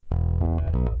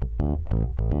Hey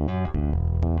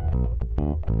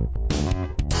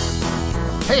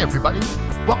everybody,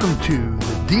 welcome to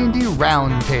the D&D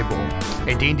Roundtable,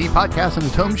 a D&D podcast on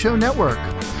the Tome Show Network.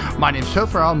 My name's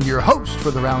Topher, I'm your host for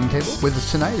the Roundtable. With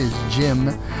us tonight is Jim,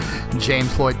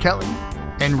 James Floyd Kelly,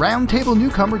 and Roundtable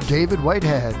newcomer David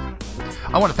Whitehead.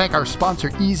 I want to thank our sponsor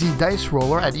Easy Dice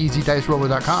Roller at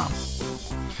EasyDiceRoller.com.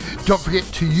 Don't forget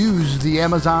to use the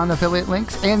Amazon affiliate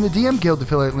links and the DM Guild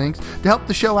affiliate links to help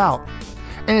the show out.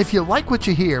 And if you like what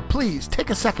you hear, please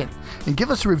take a second and give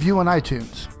us a review on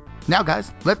iTunes. Now, guys,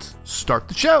 let's start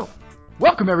the show.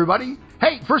 Welcome, everybody.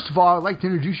 Hey, first of all, I'd like to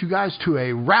introduce you guys to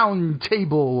a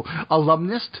Roundtable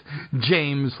alumnus,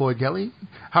 James Floyd Kelly.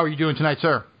 How are you doing tonight,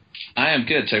 sir? I am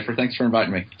good, Topher. Thanks for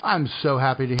inviting me. I'm so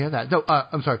happy to hear that. No,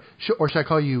 I'm sorry. Or should I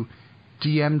call you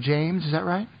DM James? Is that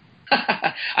right?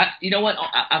 You know what?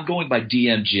 I'm going by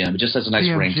DM Jim. It just has a nice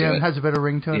DM ring Jim to it. Has a better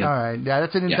ring to it? Yeah. All right. Yeah,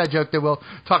 that's an inside joke that we'll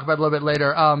talk about a little bit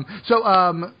later.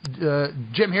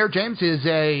 Jim here. James is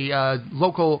a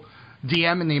local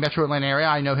DM in the Metro Atlanta area.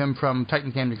 I know him from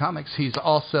Titan Candy Comics. He's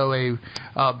also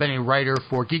been a writer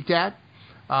for Geek Dad.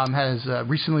 Has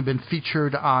recently been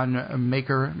featured on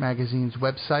Maker Magazine's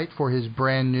website for his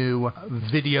brand new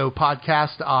video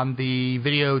podcast on the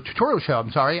video tutorial show,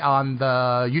 on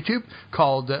the YouTube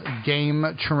called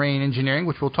Game Terrain Engineering,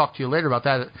 which we'll talk to you later about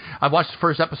that. I've watched the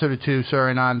first episode or two, sir,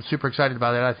 and I'm super excited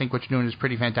about it. I think what you're doing is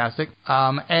pretty fantastic.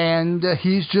 And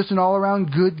he's just an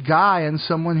all-around good guy and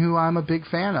someone who I'm a big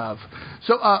fan of.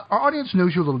 So our audience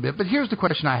knows you a little bit, but here's the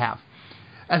question I have.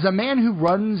 As a man who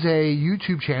runs a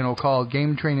YouTube channel called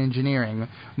Game Terrain Engineering,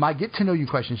 my get-to-know-you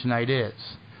question tonight is,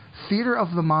 Theater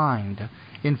of the Mind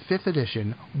in 5th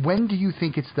edition, when do you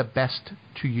think it's the best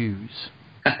to use?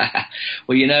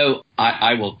 Well, you know,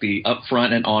 I will be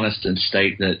upfront and honest and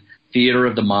state that Theater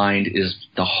of the Mind is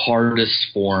the hardest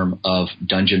form of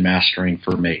dungeon mastering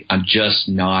for me. I'm just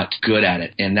not good at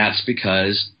it, and that's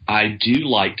because I do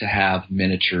like to have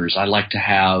miniatures. I like to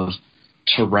have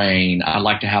terrain. I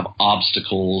like to have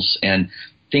obstacles and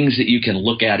things that you can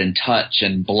look at and touch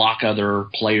and block other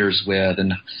players with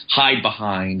and hide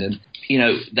behind. And, you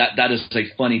know, that is a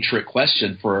funny trick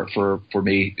question for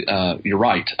me. You're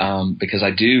right, because I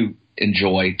do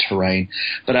enjoy terrain.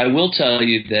 But I will tell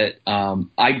you that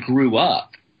I grew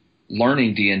up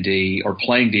learning D&D or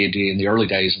playing D&D in the early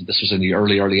days, and this was in the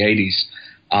early 80s.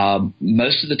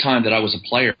 Most of the time that I was a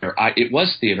player, it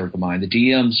was Theater of the Mind. The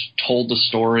DMs told the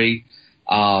story.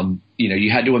 You know,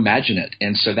 you had to imagine it.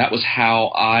 And so that was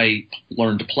how I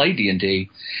learned to play D&D.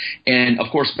 And of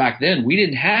course, back then I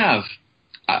didn't have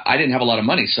a lot of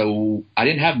money. So I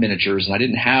didn't have miniatures and I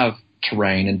didn't have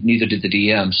terrain, and neither did the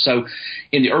DM. So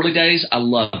in the early days, I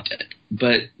loved it.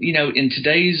 But, you know, in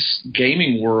today's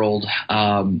gaming world,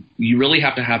 you really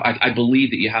have to have, I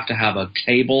believe that you have to have a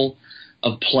table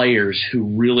of players who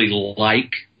really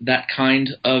like that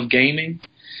kind of gaming.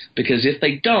 Because if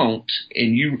they don't,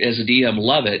 and you as a DM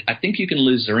love it, I think you can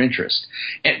lose their interest.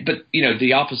 But, you know,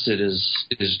 the opposite is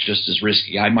just as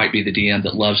risky. I might be the DM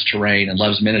that loves terrain and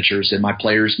loves miniatures, and my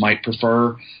players might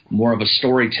prefer more of a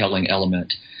storytelling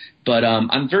element. But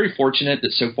I'm very fortunate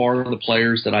that so far the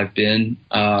players that I've been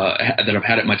that I've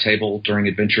had at my table during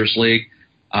Adventurers League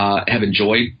have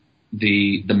enjoyed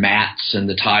the mats and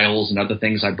the tiles and other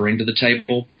things I bring to the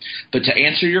table. But to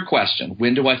answer your question,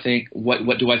 when do I think,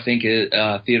 what do I think is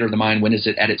Theater of the Mind, when is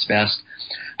it at its best?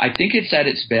 I think it's at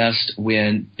its best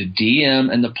when the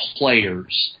DM and the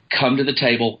players come to the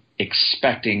table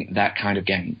expecting that kind of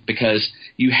game. Because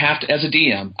you have to, as a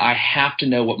DM, I have to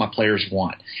know what my players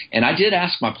want. And I did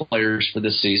ask my players for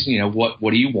this season, you know, what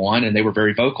do you want? And they were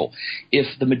very vocal.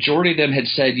 If the majority of them had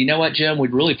said, you know what, Jim,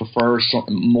 we'd really prefer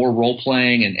more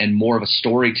role-playing and more of a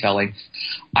storytelling,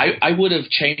 I would have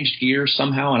changed gears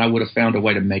somehow, and I would have found a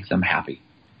way to make them happy.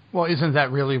 Well, isn't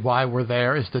that really why we're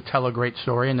there, is to tell a great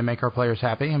story and to make our players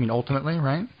happy? I mean, ultimately,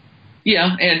 right?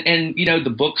 Yeah, and you know, the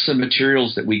books and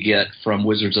materials that we get from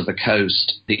Wizards of the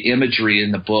Coast, the imagery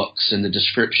in the books and the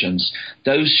descriptions,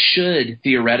 those should,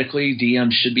 theoretically,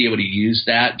 DMs should be able to use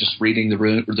that, just reading the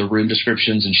room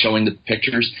descriptions and showing the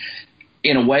pictures.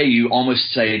 In a way, you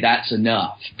almost say that's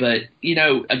enough. But, you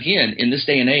know, again, in this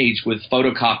day and age with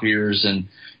photocopiers and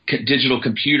digital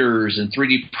computers and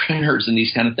 3D printers and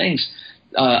these kind of things,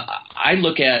 I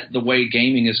look at the way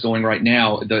gaming is going right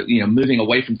now, moving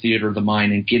away from Theater of the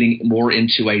Mind and getting more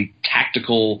into a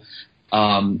tactical,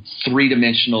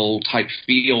 three-dimensional type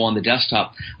feel on the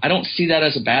desktop. I don't see that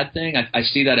as a bad thing. I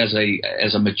see that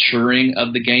as a maturing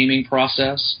of the gaming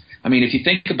process. I mean, if you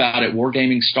think about it,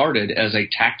 wargaming started as a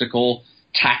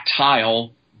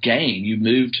tactile game. You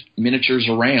moved miniatures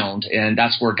around, and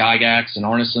that's where Gygax and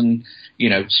Arneson,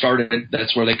 started.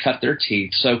 That's where they cut their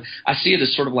teeth. So I see it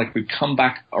as sort of like we've come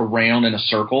back around in a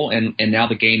circle, and now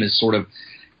the game is sort of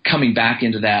coming back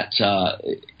into that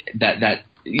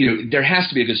there has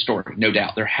to be a good story, no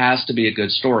doubt. There has to be a good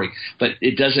story, but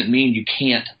it doesn't mean you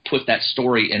can't put that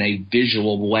story in a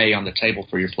visual way on the table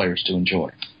for your players to enjoy.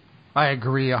 I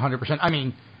agree 100%. I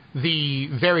mean, the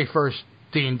very first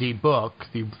D&D book,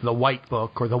 the white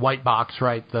book or the white box,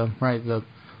 right? The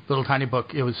little tiny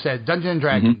book. It was said Dungeons and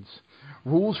Dragons.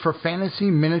 Rules for fantasy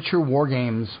miniature war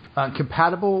games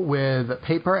compatible with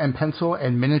paper and pencil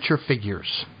and miniature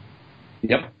figures.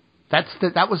 Yep.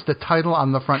 That was the title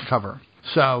on the front cover.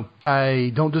 So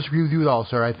I don't disagree with you at all,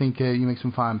 sir. I think you make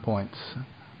some fine points.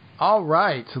 All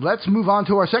right, so let's move on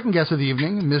to our second guest of the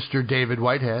evening, Mr. David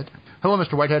Whitehead. Hello,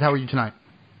 Mr. Whitehead. How are you tonight?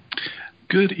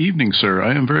 Good evening, sir.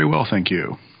 I am very well, thank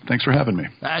you. Thanks for having me.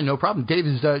 No problem. Dave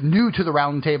is new to the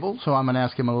round table, so I'm going to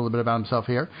ask him a little bit about himself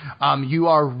here. You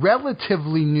are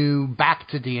relatively new back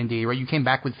to D&D, right? You came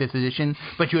back with 5th edition,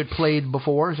 but you had played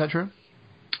before. Is that true?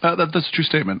 That's a true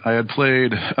statement. I had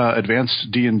played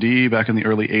advanced D&D back in the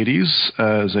early 80s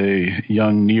as a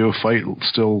young neophyte,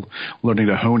 still learning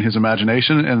to hone his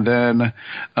imagination, and then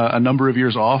a number of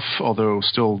years off, although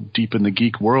still deep in the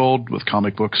geek world with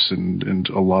comic books and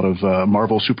a lot of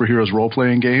Marvel superheroes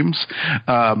role-playing games.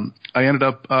 I ended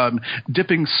up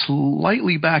dipping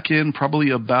slightly back in probably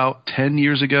about 10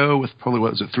 years ago with probably,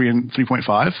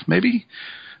 3.5 maybe?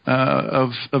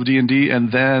 Of D&D,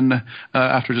 and then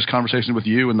after just conversation with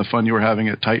you and the fun you were having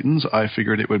at Titans, I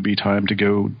figured it would be time to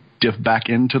go dip back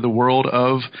into the world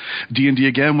of D&D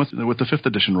again with the 5th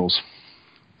edition rules.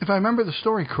 If I remember the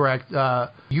story correct,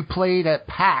 you played at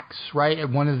PAX, right, at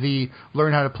one of the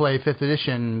Learn How to Play 5th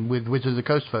edition with Wizards of the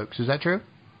Coast folks. Is that true?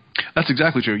 That's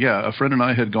exactly true. Yeah, a friend and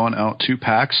I had gone out to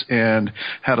PAX and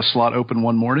had a slot open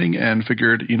one morning and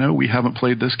figured, we haven't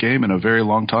played this game in a very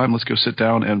long time. Let's go sit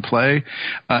down and play.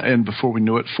 And before we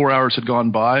knew it, 4 hours had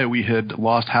gone by. We had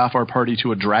lost half our party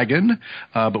to a dragon,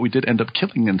 but we did end up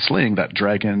killing and slaying that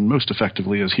dragon most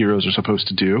effectively, as heroes are supposed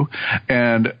to do,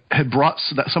 and had brought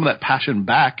some of that passion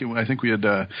back. And I think we had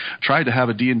tried to have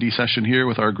a D&D session here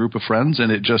with our group of friends,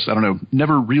 and it just,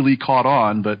 never really caught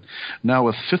on. But now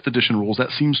with 5th edition rules, that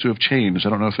seems to have changed. I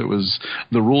don't know if it was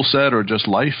the rule set or just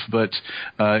life, but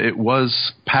it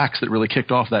was PAX that really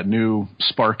kicked off that new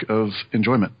spark of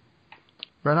enjoyment.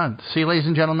 Right on. See, ladies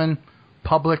and gentlemen,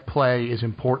 public play is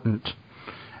important,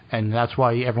 and that's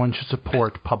why everyone should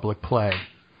support public play.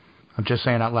 I'm just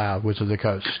saying out loud, Wizards of the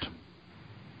Coast.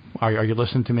 Are you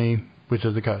listening to me, Wizards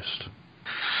of the Coast?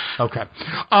 Okay.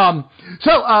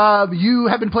 So you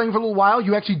have been playing for a little while.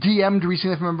 You actually DM'd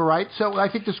recently, if I remember right. So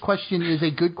I think this question is a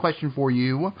good question for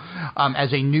you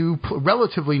as a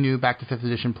relatively new back to 5th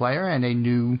edition player and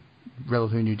a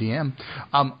relatively new DM.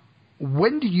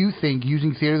 When do you think,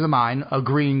 using Theater of the Mind,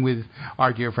 agreeing with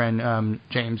our dear friend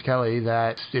James Kelly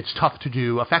that it's tough to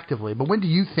do effectively, but when do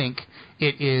you think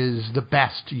it is the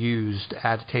best used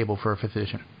at a table for a 5th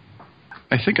edition?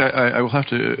 I think I will have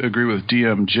to agree with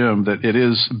DM Jim that it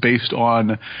is based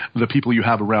on the people you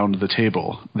have around the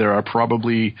table. There are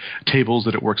probably tables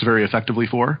that it works very effectively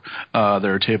for.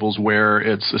 There are tables where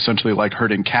it's essentially like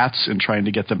herding cats and trying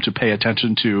to get them to pay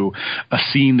attention to a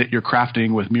scene that you're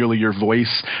crafting with merely your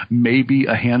voice, maybe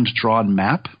a hand-drawn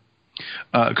map.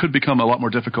 Could become a lot more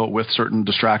difficult with certain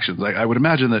distractions. I would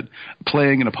imagine that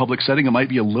playing in a public setting, it might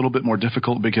be a little bit more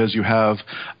difficult because you have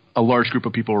a large group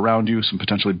of people around you, some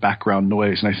potentially background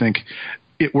noise. And I think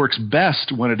it works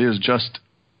best when it is just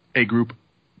a group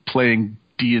playing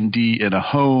D&D in a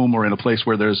home or in a place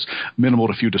where there's minimal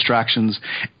to few distractions.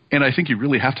 And I think you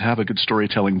really have to have a good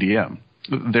storytelling DM.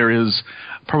 There is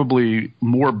probably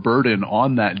more burden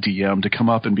on that DM to come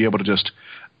up and be able to just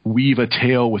weave a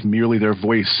tale with merely their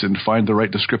voice and find the right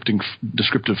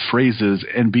descriptive phrases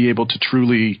and be able to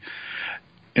truly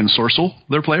ensorcel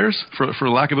their players, for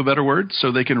lack of a better word,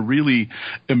 so they can really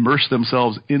immerse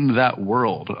themselves in that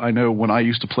world. I know when I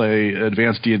used to play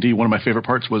advanced D&D, one of my favorite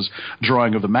parts was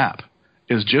drawing of the map.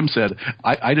 As Jim said,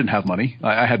 I didn't have money.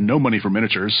 I had no money for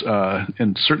miniatures,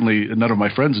 and certainly none of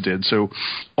my friends did. So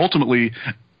ultimately,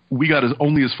 we got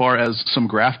only as far as some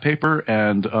graph paper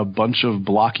and a bunch of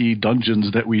blocky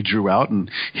dungeons that we drew out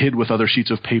and hid with other sheets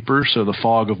of paper so the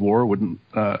fog of war wouldn't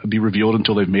be revealed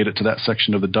until they've made it to that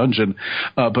section of the dungeon.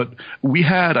 But we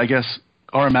had, I guess,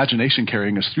 our imagination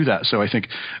carrying us through that. So I think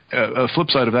a flip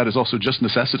side of that is also just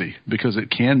necessity, because it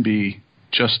can be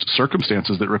just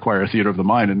circumstances that require a theater of the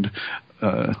mind. And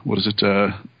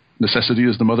necessity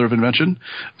is the mother of invention.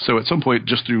 So at some point,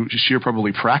 just through sheer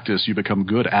probably practice, you become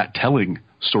good at telling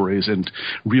stories and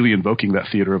really invoking that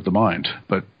theater of the mind.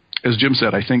 But as Jim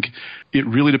said, I think it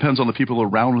really depends on the people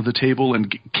around the table,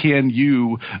 and can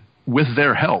you, with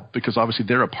their help, because obviously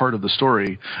they're a part of the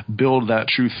story, build that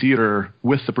true theater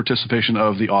with the participation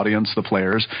of the audience, the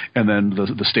players, and then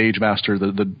the stage master,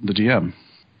 the DM.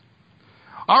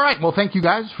 All right. Well, thank you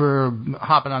guys for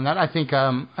hopping on that. I think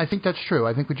that's true.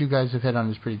 I think what you guys have hit on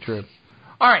is pretty true.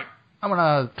 All right. I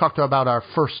want to talk about our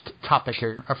first topic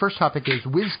here. Our first topic is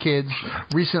WizKids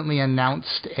recently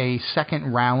announced a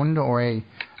second round,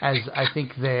 as I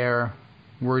think their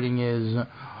wording is,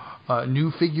 new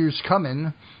figures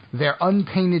coming. Their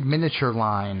unpainted miniature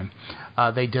line.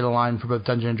 They did a line for both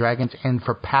Dungeons & Dragons and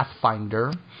for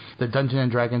Pathfinder. The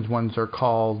Dungeons & Dragons ones are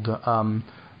called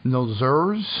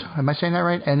Nolzurs. Am I saying that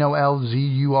right?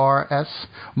 Nolzurs.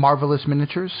 Marvelous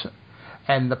Miniatures.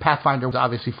 And the Pathfinder ones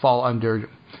obviously fall under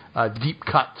Deep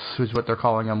Cuts, is what they're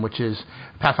calling them, which is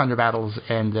Pathfinder Battles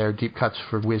and their Deep Cuts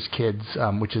for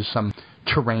WizKids, which is some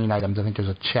terrain items. I think there's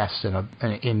a chest and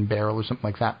an in barrel or something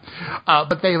like that.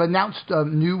 But they've announced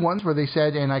new ones where they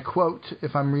said, and I quote,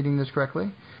 if I'm reading this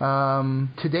correctly,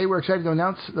 today we're excited to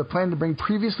announce the plan to bring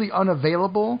previously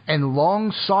unavailable and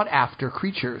long sought after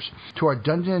creatures to our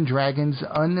Dungeons & Dragons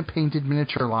unpainted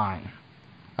miniature line.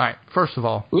 All right, first of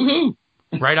all, woohoo!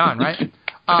 Right on, right?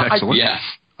 Excellent. Yes.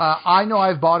 I know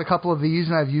I've bought a couple of these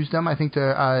and I've used them. I think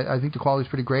the quality's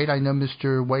pretty great. I know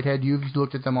Mr. Whitehead, you've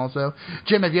looked at them also.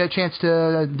 Jim, have you had a chance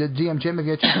to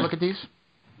look at these?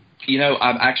 You know,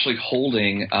 I'm actually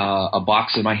holding a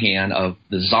box in my hand of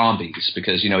the zombies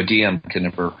because, you know, a DM can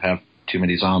never have too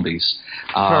many zombies.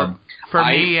 For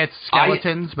me, it's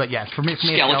skeletons, but yes, for me, it's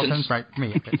skeletons. Right, for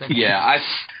me. Yeah,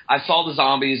 I saw the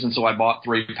zombies, and so I bought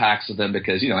 3 packs of them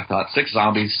because, you know, I thought 6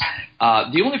 zombies.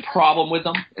 The only problem with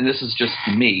them, and this is just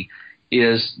me,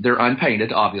 is they're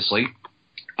unpainted, obviously.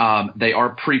 They are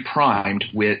pre-primed,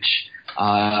 which,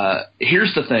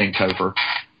 here's the thing, Topher.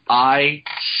 I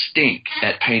stink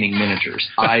at painting miniatures.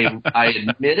 I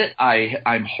admit it.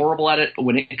 I'm horrible at it.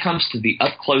 When it comes to the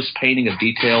up-close painting of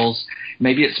details,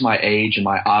 maybe it's my age and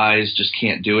my eyes just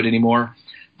can't do it anymore.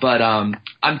 But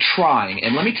I'm trying.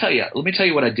 And let me tell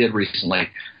you what I did recently.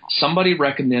 Somebody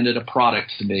recommended a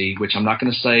product to me, which I'm not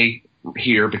going to say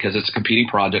here because it's a competing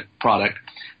product,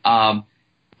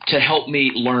 to help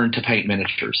me learn to paint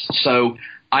miniatures. So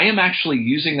I am actually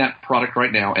using that product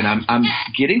right now, and I'm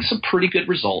getting some pretty good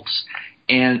results.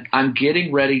 And I'm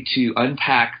getting ready to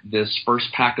unpack this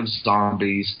first pack of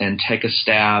zombies and take a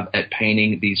stab at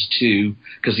painting these 2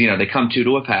 because, you know, they come 2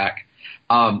 to a pack.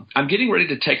 I'm getting ready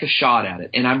to take a shot at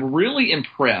it, and I'm really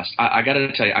impressed. I got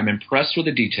to tell you, I'm impressed with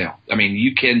the detail. I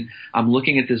mean, I'm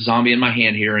looking at this zombie in my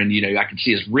hand here, and, you know, I can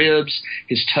see his ribs.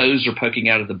 His toes are poking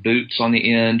out of the boots on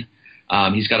the end.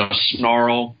 He's got a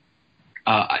snarl.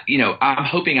 You know, I'm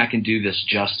hoping I can do this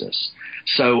justice.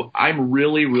 So I'm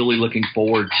really, really looking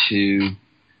forward to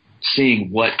seeing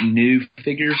what new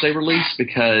figures they release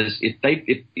because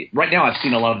right now I've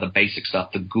seen a lot of the basic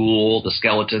stuff, the ghoul, the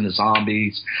skeleton, the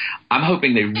zombies. I'm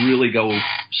hoping they really go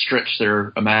stretch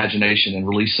their imagination and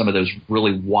release some of those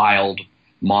really wild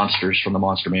monsters from the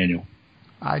Monster Manual.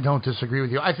 I don't disagree with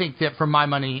you. I think that for my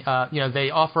money, you know, they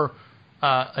offer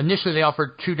initially they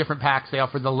offered 2 different packs. They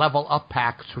offered the level up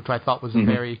packs, which I thought was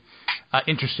very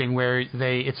interesting, where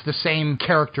it's the same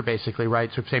character basically,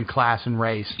 right? So same class and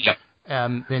race. Yep.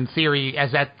 In theory,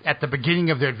 as at the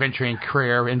beginning of their adventuring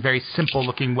career, in very simple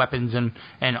looking weapons and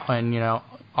you know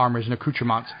armors and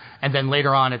accoutrements, and then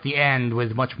later on at the end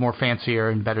with much more fancier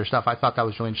and better stuff. I thought that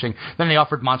was really interesting. Then they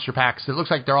offered monster packs. It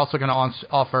looks like they're also going to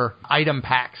offer item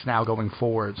packs now going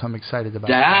forward. So I'm excited about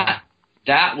that.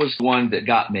 That was the one that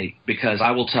got me because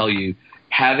I will tell you,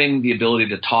 having the ability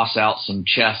to toss out some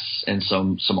chests and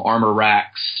some armor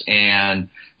racks and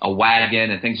a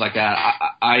wagon and things like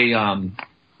that,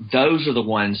 those are the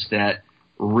ones that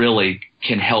really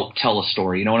can help tell a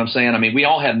story. You know what I'm saying? I mean, we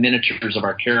all have miniatures of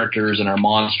our characters and our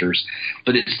monsters,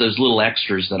 but it's those little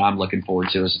extras that I'm looking forward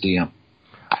to as a DM.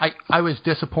 I was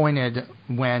disappointed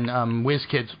when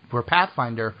WizKids for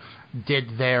Pathfinder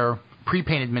did their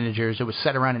pre-painted miniatures. It was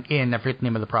set around an inn. I forget the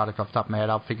name of the product off the top of my head.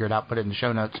 I'll figure it out, put it in the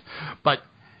show notes. But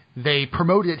they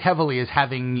promoted it heavily as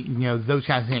having, you know, those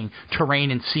kind of things, terrain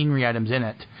and scenery items in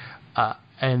it.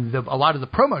 And a lot of the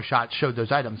promo shots showed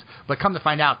those items. But come to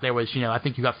find out, there was, you know, I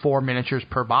think you got 4 miniatures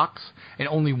per box, and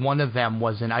only one of them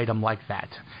was an item like that.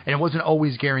 And it wasn't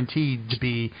always guaranteed to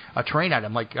be a terrain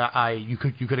item. Like you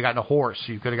could have gotten a horse,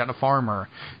 you could have gotten a farmer,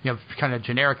 you know, kind of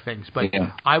generic things. But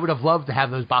yeah. I would have loved to have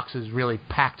those boxes really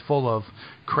packed full of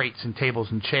crates and tables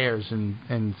and chairs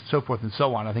and so forth and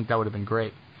so on. I think that would have been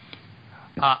great.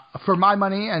 For my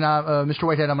money, and Mr.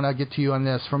 Whitehead, I'm going to get to you on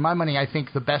this. For my money, I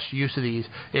think the best use of these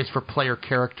is for player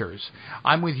characters.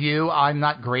 I'm with you. I'm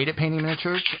not great at painting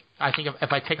miniatures. I think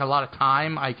if I take a lot of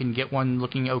time, I can get one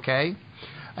looking okay.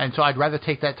 And so I'd rather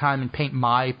take that time and paint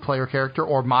my player character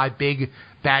or my big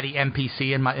baddie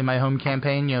NPC in my home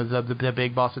campaign, the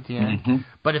big boss at the end. Mm-hmm.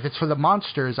 But if it's for the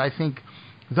monsters, I think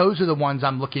those are the ones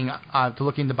I'm looking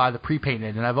to buy the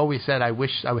pre-painted. And I've always said I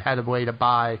wish I had a way to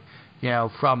buy,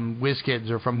 from WizKids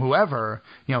or from whoever,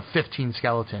 15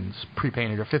 skeletons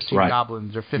pre-painted or 15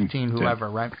 goblins or 15 whoever,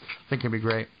 right? I think it'd be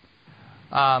great.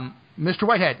 Mr.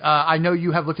 Whitehead, I know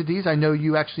you have looked at these. I know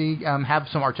you actually have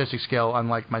some artistic skill,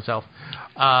 unlike myself.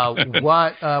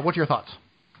 What are your thoughts?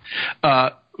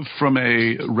 From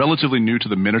a relatively new to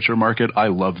the miniature market, I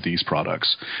love these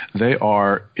products. They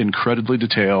are incredibly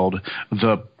detailed.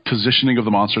 The positioning of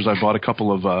the monsters, I bought a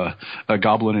couple of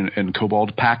goblin and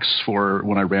kobold packs for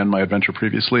when I ran my adventure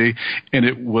previously, and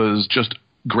it was just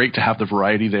great to have the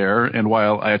variety there. And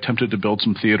while I attempted to build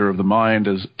some theater of the mind,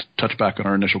 as to touch back on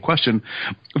our initial question,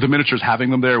 the miniatures, having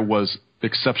them there was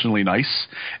exceptionally nice.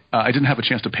 I didn't have a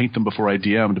chance to paint them before I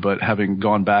DM'd, but having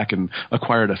gone back and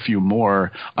acquired a few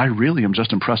more, I really am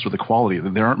just impressed with the quality.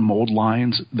 There aren't mold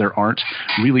lines. There aren't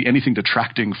really anything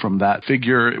detracting from that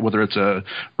figure, whether it's a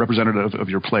representative of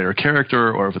your player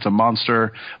character or if it's a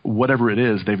monster, whatever it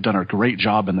is, they've done a great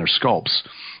job in their sculpts.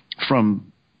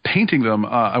 From painting them,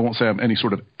 I won't say I'm any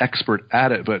sort of expert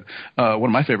at it, but one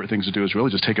of my favorite things to do is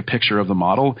really just take a picture of the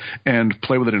model and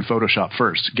play with it in Photoshop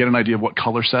first. Get an idea of what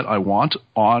color set I want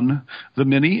on the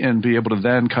Mini and be able to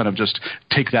then kind of just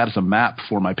take that as a map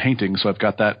for my painting. So I've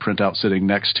got that printout sitting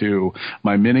next to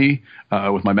my Mini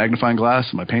with my magnifying glass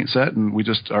and my paint set, and we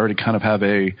just already kind of have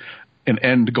an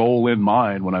end goal in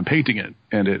mind when I'm painting it.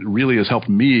 And it really has helped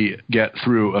me get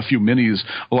through a few minis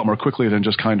a lot more quickly than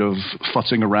just kind of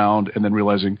futzing around and then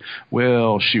realizing,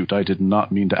 well, shoot, I did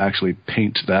not mean to actually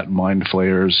paint that Mind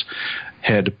Flayer's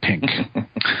head pink.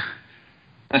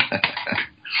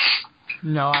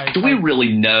 Do we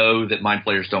really know that Mind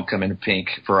Flayers don't come in a pink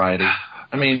variety?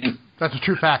 I mean, that's a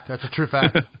true fact.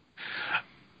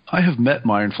 I have met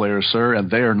Mind Flayers, sir,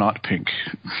 and they are not pink.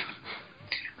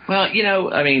 Well,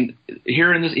 I mean,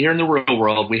 here in the real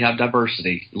world, we have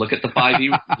diversity. Look at the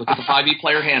 5e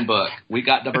player handbook. We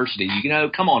got diversity.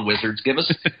 Come on, Wizards, give us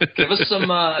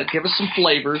some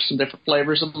flavors, some different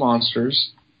flavors of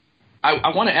monsters.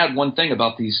 I want to add one thing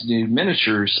about these new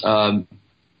miniatures.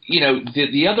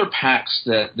 The other packs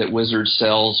that Wizards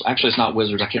sells, actually it's not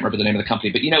Wizards, I can't remember the name of the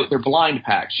company, but they're blind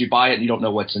packs. You buy it and you don't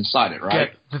know what's inside it,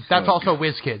 right? Yeah, that's also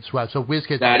WizKids. Right? So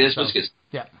WizKids. That is WizKids.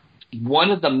 Yeah.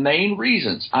 One of the main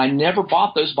reasons I never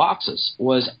bought those boxes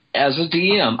was, as a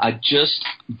DM, I just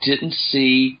didn't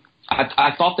see –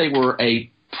 I thought they were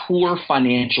a poor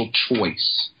financial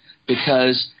choice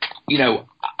because,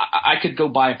 I could go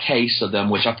buy a case of them,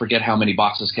 which I forget how many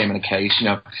boxes came in a case,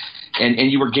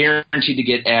 and you were guaranteed to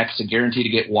get X and guaranteed to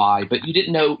get Y, but you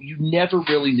didn't know – you never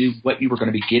really knew what you were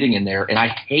going to be getting in there, and I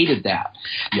hated that.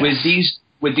 Yes.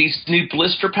 With these new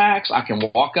blister packs, I can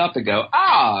walk up and go,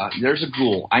 there's a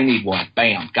ghoul. I need one.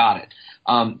 Bam, got it.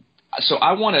 So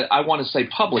I want to say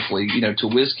publicly, to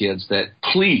WizKids that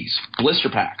please, blister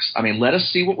packs. I mean, let us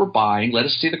see what we're buying. Let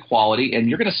us see the quality, and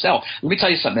you're going to sell. Let me tell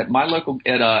you something. At my local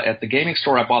at the gaming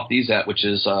store I bought these at, which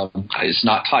is it's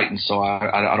not Titan, so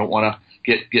I don't want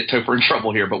to get Topher in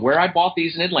trouble here. But where I bought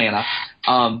these in Atlanta,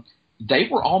 they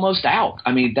were almost out.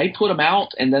 I mean, they put them out,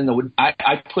 and then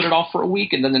I put it off for a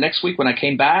week, and then the next week when I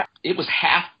came back, it was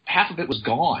half of it was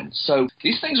gone. So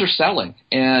these things are selling,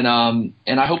 and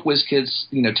I hope WizKids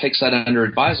takes that under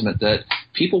advisement that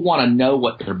people want to know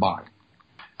what they're buying.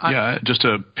 Yeah, just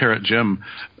to parrot Jim,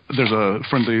 there's a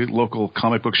friendly local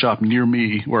comic book shop near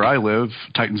me where I live.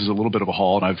 Titans is a little bit of a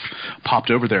haul, and I've popped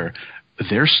over there.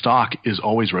 Their stock is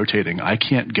always rotating. I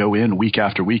can't go in week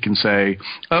after week and say,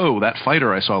 that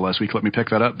fighter I saw last week, let me pick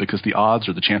that up, because the odds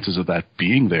or the chances of that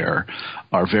being there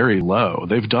are very low.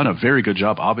 They've done a very good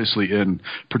job, obviously, in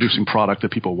producing product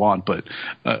that people want, but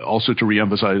also to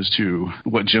reemphasize to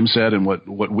what Jim said and what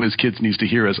WizKids needs to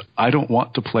hear is I don't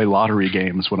want to play lottery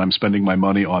games when I'm spending my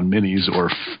money on minis or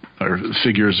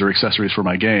figures or accessories for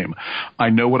my game.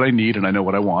 I know what I need and I know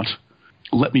what I want.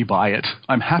 Let me buy it.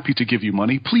 I'm happy to give you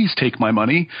money. Please take my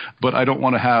money, but I don't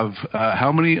want to have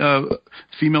how many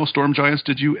female storm giants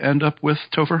did you end up with,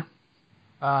 Topher?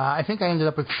 I think I ended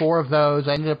up with 4 of those.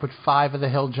 I ended up with 5 of the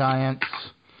hill giants.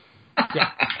 Yeah.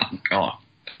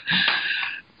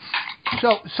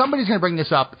 So somebody's going to bring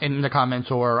this up in the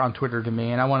comments or on Twitter to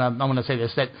me, and I want to say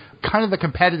this, that kind of the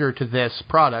competitor to this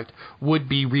product would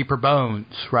be Reaper Bones,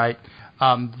 right?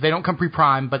 They don't come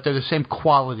pre-primed, but they're the same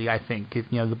quality, I think.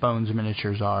 If, the Bones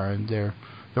miniatures are, and they're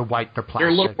white, they're plastic. They're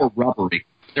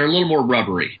a little more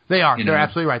rubbery. They are. They're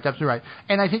absolutely right. Absolutely right.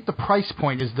 And I think the price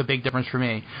point is the big difference for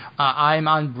me. I'm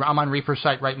on Reaper's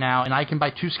site right now, and I can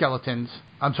buy 2 skeletons.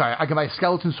 I'm sorry, I can buy a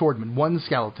skeleton swordman, 1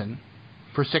 skeleton,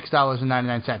 for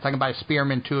 $6.99. I can buy a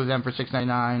spearman, 2 of them for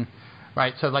 $6.99.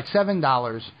 Right, so like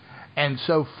 $7. And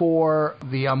so for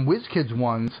the WizKids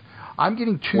ones, I'm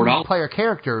getting 2 player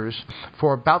characters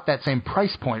for about that same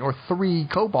price point, or 3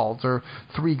 kobolds or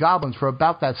 3 goblins for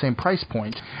about that same price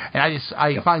point. And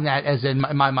I find that, as in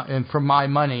for my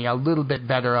money, a little bit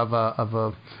better of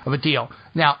a deal.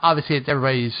 Now, obviously,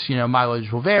 everybody's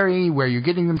mileage will vary, where you're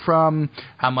getting them from,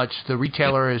 how much the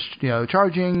retailer is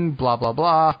charging, blah blah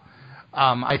blah.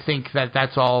 I think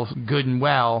that's all good and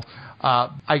well.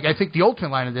 I think the ultimate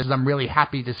line of this is I'm really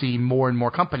happy to see more and more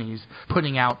companies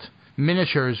putting out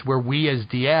miniatures where we as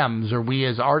DMs or we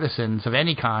as artisans of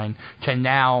any kind can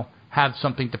now have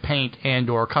something to paint and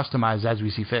or customize as we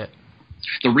see fit.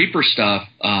 The Reaper stuff,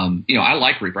 I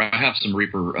like Reaper. I have some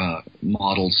Reaper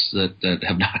models that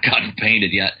have not gotten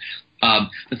painted yet.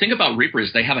 The thing about Reaper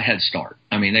is they have a head start.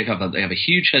 I mean, they have a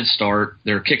huge head start.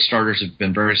 Their Kickstarters have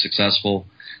been very successful.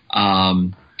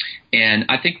 And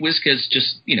I think WizKids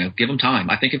just, give them time.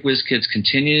 I think if WizKids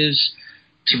continues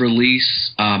to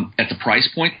release at the price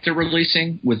point they're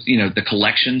releasing with, the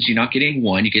collections, you're not getting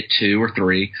 1, you get 2 or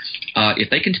 3. If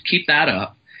they can keep that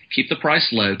up, keep the price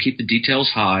low, keep the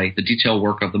details high, the detail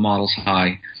work of the models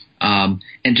high, and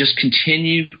just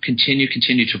continue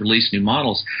to release new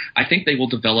models, I think they will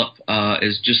develop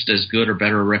as good or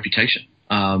better a reputation.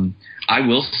 I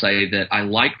will say that I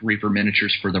like Reaper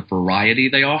miniatures for the variety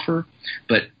they offer,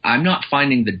 but I'm not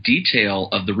finding the detail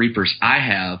of the Reapers I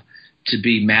have to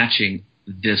be matching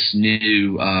this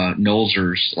new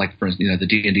Nolzur's, like for the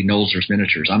D&D Nolzur's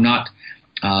miniatures. I'm not.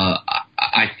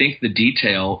 I think the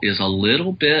detail is a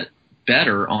little bit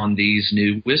better on these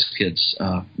new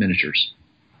WizKids miniatures.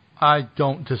 I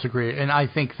don't disagree, and I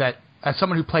think that as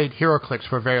someone who played HeroClix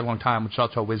for a very long time, which is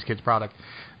also a WizKids product,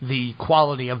 the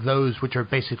quality of those, which are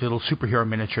basically little superhero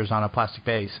miniatures on a plastic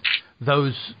base,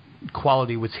 those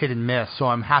quality was hit and miss. So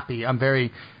I'm happy. I'm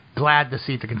very glad to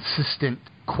see the consistent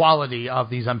quality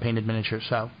of these unpainted miniatures.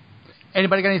 So,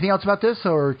 anybody got anything else about this,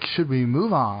 or should we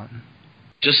move on?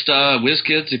 Just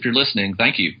WizKids, if you're listening,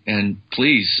 thank you, and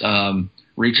please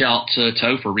reach out to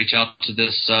Topher, reach out to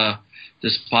this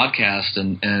podcast,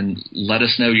 and let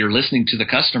us know you're listening to the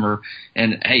customer.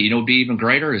 And hey, what would be even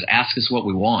greater is ask us what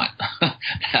we want.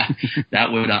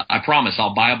 that would, I promise,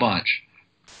 I'll buy a bunch.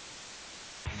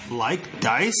 Like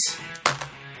dice?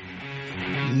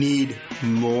 Need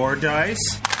more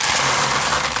dice?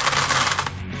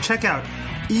 Check out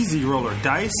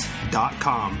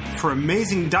EasyRollerDice.com for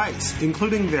amazing dice,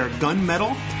 including their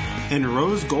gunmetal and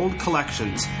rose gold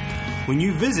collections. When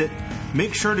you visit,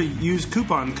 make sure to use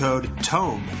coupon code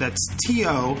TOME, that's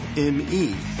TOME,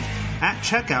 at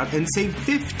checkout and save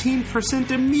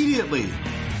 15% immediately.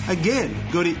 Again,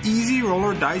 go to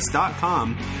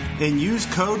EasyRollerDice.com and use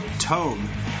code TOME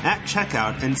at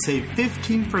checkout and save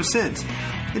 15%.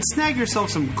 And snag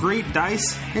yourself some great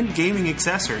dice and gaming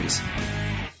accessories.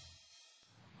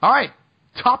 All right.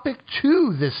 Topic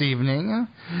 2 this evening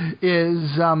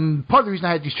is part of the reason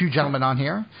I had these 2 gentlemen on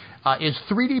here is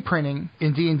 3D printing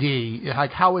in D&D,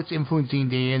 like how it's influenced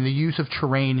D&D and the use of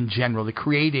terrain in general, the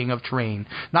creating of terrain.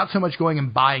 Not so much going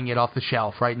and buying it off the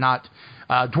shelf, right? Not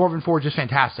Dwarven Forge is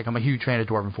fantastic. I'm a huge fan of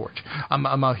Dwarven Forge.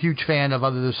 I'm a huge fan of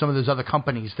some of those other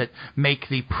companies that make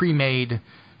the pre-made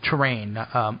terrain.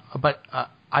 But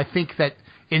I think that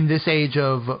in this age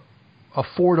of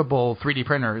affordable 3D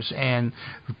printers and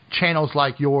channels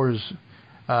like yours,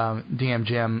 DM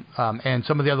Jim, and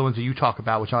some of the other ones that you talk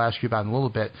about, which I'll ask you about in a little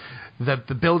bit, the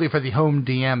ability for the home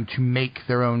DM to make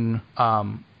their own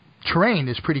terrain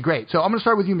is pretty great. So I'm going to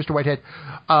start with you, Mr. Whitehead.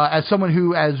 As someone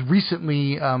who has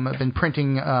recently been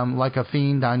printing like a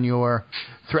fiend on your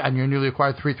newly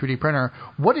acquired 3D printer,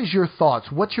 what is your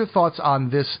thoughts? What's your thoughts on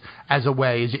this as a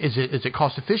way? Is it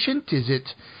cost efficient?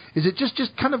 Is it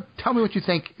just kind of tell me what you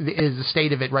think is the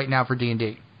state of it right now for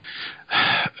D&D?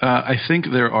 I think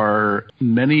there are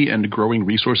many and growing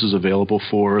resources available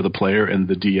for the player and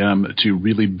the DM to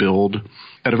really build,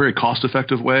 at a very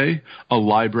cost-effective way, a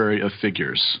library of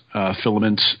figures.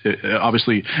 Filament,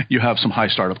 obviously, you have some high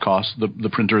startup costs. The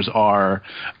printers are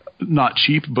not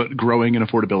cheap, but growing in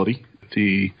affordability.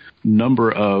 The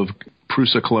number of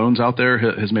Prusa clones out there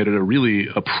has made it a really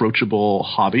approachable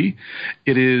hobby.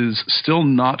 It is still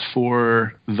not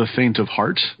for the faint of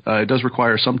heart. It does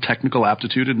require some technical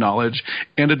aptitude and knowledge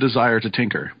and a desire to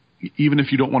tinker. even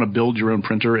if you don't want to build your own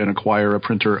printer and acquire a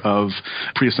printer of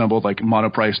pre-assembled, like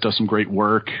Monoprice does some great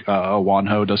work,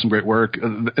 Wanhao does some great work,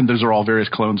 and those are all various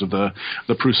clones of the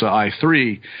Prusa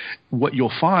i3. What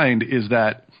you'll find is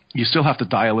that you still have to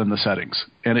dial in the settings.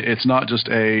 And it's not just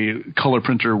a color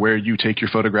printer where you take your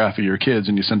photograph of your kids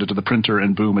and you send it to the printer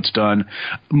and boom, it's done.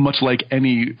 Much like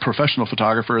any professional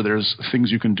photographer, there's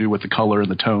things you can do with the color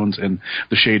and the tones and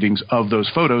the shadings of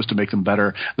those photos to make them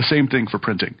better. The same thing for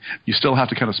printing. You still have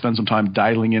to kind of spend some time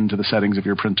dialing into the settings of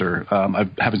your printer.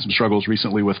 I'm having some struggles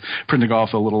recently with printing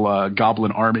off a little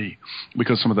goblin army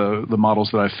because some of the models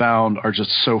that I found are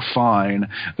just so fine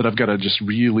that I've got to just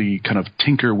really kind of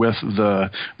tinker with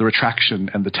the retraction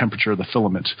and the temperature of the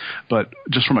filament. But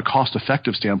just from a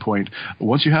cost-effective standpoint,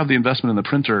 once you have the investment in the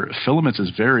printer, filaments is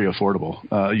very affordable,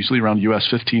 usually around US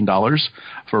 $15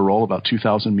 for a roll, about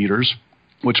 2,000 meters,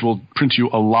 which will print you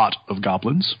a lot of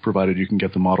goblins, provided you can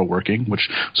get the model working, which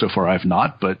so far I've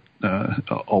not, but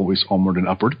always onward and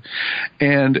upward.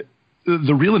 And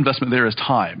the real investment there is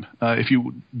time. If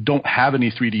you don't have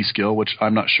any 3D skill, which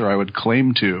I'm not sure I would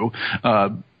claim to,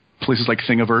 places like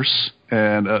Thingiverse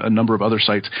and a number of other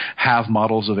sites have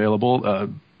models available.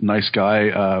 Nice guy.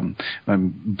 I'm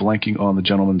blanking on the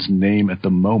gentleman's name at the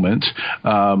moment.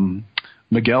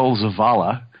 Miguel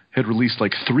Zavala had released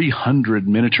like 300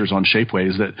 miniatures on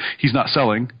Shapeways that he's not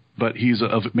selling, but he's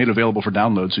made available for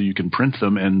download so you can print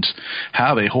them and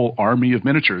have a whole army of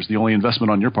miniatures. The only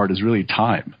investment on your part is really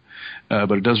time.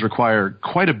 But it does require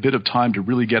quite a bit of time to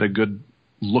really get a good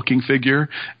looking figure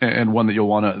and one that you'll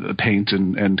want to paint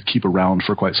and keep around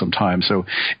for quite some time. So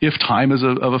if time is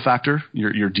of a factor,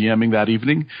 you're DMing that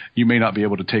evening, you may not be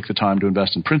able to take the time to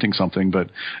invest in printing something, but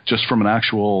just from an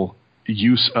actual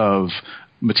use of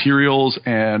materials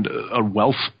and a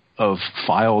wealth of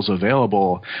files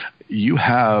available, you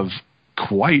have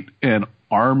quite an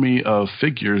army of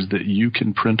figures that you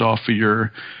can print off for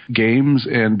your games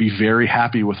and be very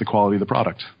happy with the quality of the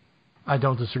product. I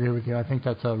don't disagree with you. I think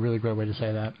that's a really great way to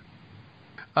say that.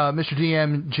 Mr.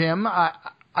 DM Jim,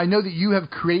 I know that you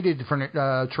have created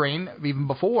for terrain even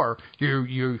before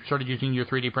you started using your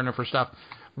 3D printer for stuff.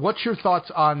 What's your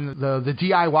thoughts on the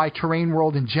DIY terrain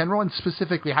world in general, and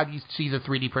specifically, how do you see the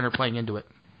 3D printer playing into it?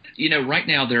 Right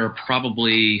now there are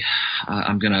probably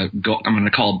I'm gonna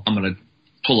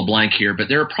pull a blank here, but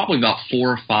there are probably about 4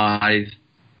 or 5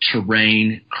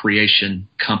 terrain creation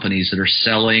companies that are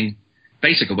selling.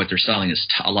 Basically, what they're selling is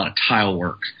a lot of tile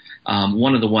work.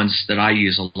 One of the ones that I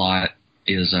use a lot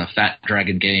is Fat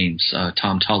Dragon Games.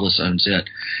 Tom Tullis owns it.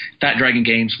 Fat Dragon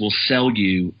Games will sell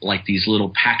you like these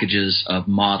little packages of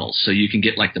models, so you can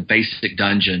get like the basic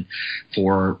dungeon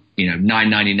for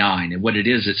 $9.99. And what it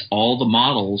is, it's all the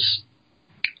models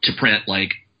to print,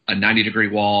 like a 90-degree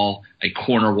wall, a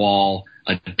corner wall,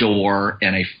 a door,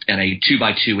 and a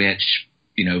 2x2 inch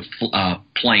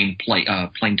plain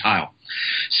tile.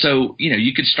 So,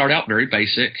 you could start out very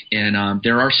basic, and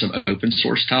there are some open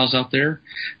source tiles out there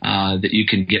that you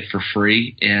can get for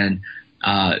free. And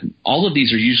all of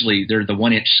these are they're the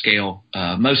 1-inch scale.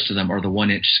 Most of them are the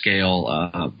 1-inch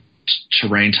scale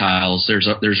terrain tiles.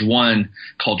 There's one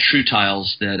called True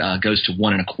Tiles that goes to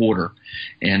 1 1/4,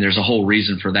 and there's a whole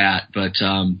reason for that. But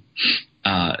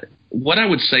what I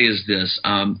would say is this.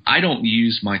 I don't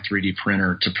use my 3D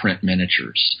printer to print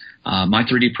miniatures. My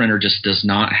 3D printer just does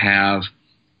not have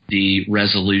the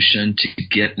resolution to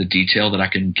get the detail that I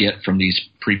can get from these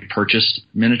pre-purchased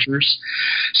miniatures.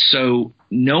 So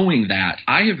knowing that,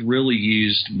 I have really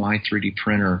used my 3D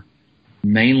printer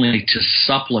mainly to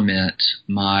supplement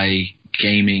my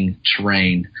gaming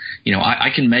terrain. I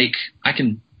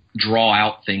can draw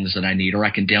out things that I need, or I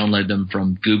can download them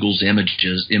from Google's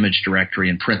image directory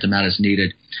and print them out as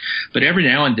needed. But every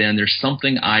now and then there's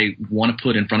something I want to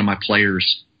put in front of my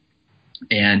players.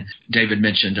 And David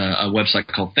mentioned a website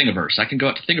called Thingiverse. I can go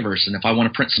out to Thingiverse, and if I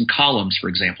want to print some columns, for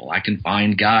example, I can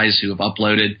find guys who have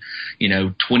uploaded,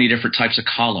 20 different types of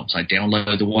columns. I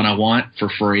download the one I want for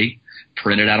free,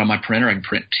 print it out on my printer. I can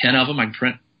print 10 of them. I can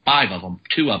print 5 of them,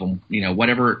 2 of them,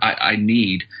 whatever I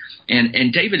need.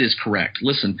 And David is correct.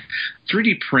 Listen,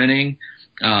 3D printing,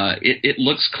 it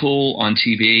looks cool on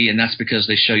TV, and that's because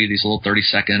they show you these little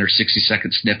 30-second or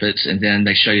 60-second snippets, and then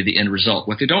they show you the end result.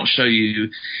 What they don't show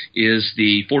you is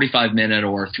the 45-minute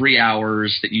or 3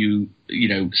 hours that you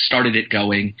started it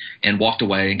going and walked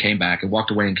away and came back and walked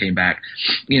away and came back.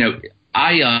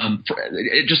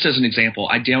 Just as an example,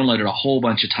 I downloaded a whole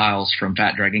bunch of tiles from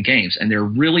Fat Dragon Games, and they're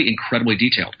really incredibly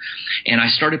detailed. And I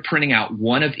started printing out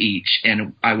one of each,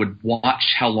 and I would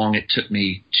watch how long it took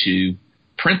me to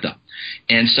print them.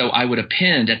 And so I would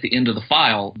append at the end of the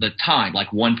file the time, like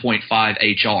 1.5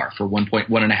 HR for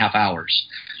 1.5 hours.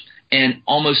 And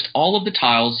almost all of the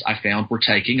tiles I found were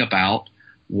taking about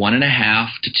 1.5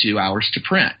 to 2 hours to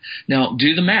print. Now,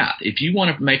 do the math. If you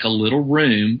want to make a little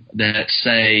room that's,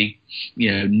 say,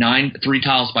 3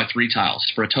 tiles by 3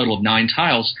 tiles for a total of 9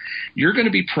 tiles, you're going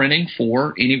to be printing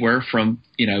for anywhere from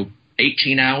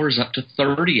 18 hours up to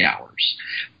 30 hours.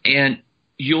 And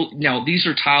now these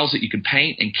are tiles that you can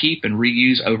paint and keep and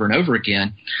reuse over and over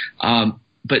again.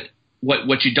 But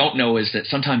what you don't know is that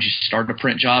sometimes you start a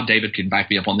print job. David can back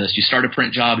me up on this. You start a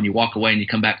print job and you walk away and you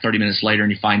come back 30 minutes later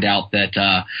and you find out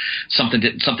that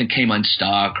something came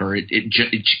unstuck or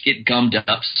it gummed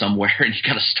up somewhere and you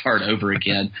got to start over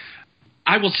again.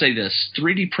 I will say this: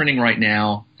 3D printing right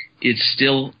now is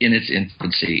still in its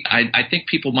infancy. I think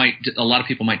a lot of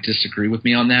people might disagree with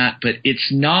me on that, but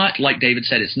it's not like David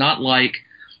said. It's not like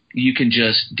you can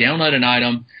just download an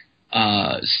item,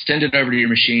 send it over to your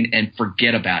machine and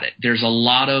forget about it. There's a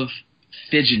lot of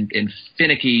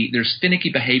finicky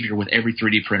behavior with every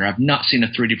 3D printer. I've not seen a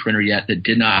 3D printer yet that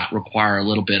did not require a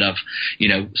little bit of,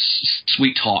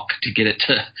 sweet talk to get it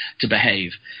to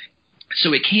behave.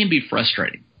 So it can be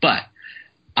frustrating, but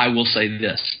I will say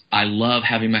this. I love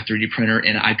having my 3D printer,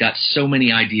 and I've got so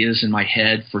many ideas in my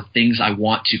head for things I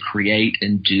want to create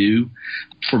and do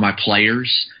for my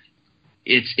players.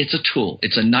 It's a tool.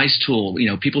 It's a nice tool.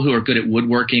 People who are good at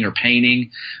woodworking or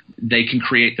painting, they can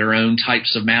create their own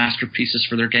types of masterpieces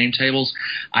for their game tables.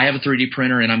 I have a 3D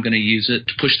printer, and I'm going to use it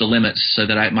to push the limits so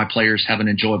that my players have an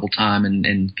enjoyable time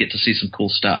and get to see some cool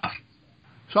stuff.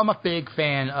 So I'm a big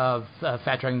fan of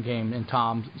Fat Dragon Game and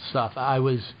Tom's stuff.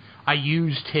 I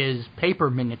used his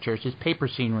paper miniatures, his paper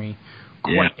scenery,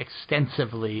 quite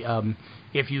extensively.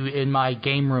 If you in my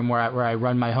game room where I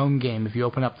run my home game, if you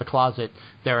open up the closet,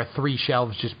 there are 3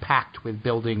 shelves just packed with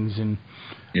buildings and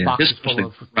boxes full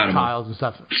of tiles and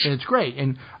stuff. And it's great.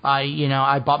 And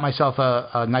I bought myself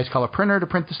a nice color printer to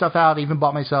print the stuff out. I even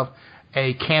bought myself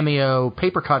a Cameo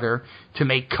paper cutter to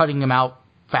make cutting them out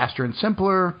faster and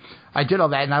simpler. I did all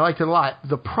that, and I liked it a lot.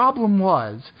 The problem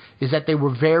is that they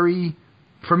were very,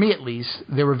 for me at least,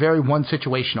 they were very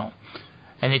one-situational,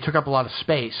 and they took up a lot of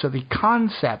space. So the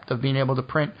concept of being able to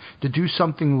print, to do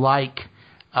something like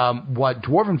what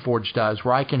Dwarven Forge does,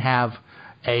 where I can have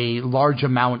a large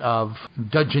amount of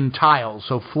dungeon tiles,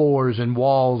 so floors and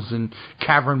walls and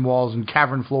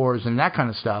cavern floors and that kind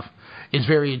of stuff, is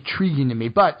very intriguing to me.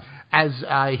 But as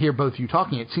I hear both of you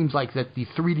talking, it seems like that the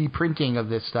 3D printing of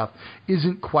this stuff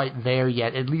isn't quite there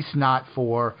yet, at least not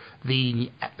for the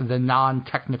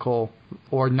non-technical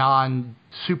or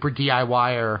non-super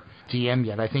DIYer DM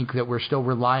yet. I think that we're still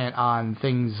reliant on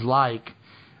things like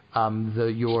some of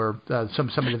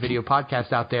the video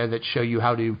podcasts out there that show you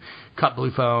how to cut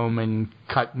blue foam and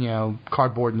cut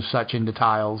cardboard and such into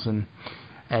tiles and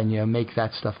make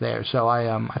that stuff there. So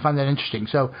I find that interesting.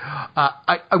 So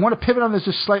I want to pivot on this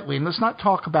just slightly, and let's not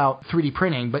talk about 3D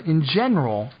printing, but in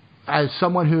general, as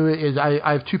someone who is,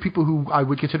 I have 2 people who I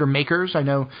would consider makers. I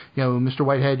know, Mr.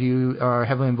 Whitehead, you are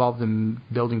heavily involved in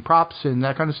building props and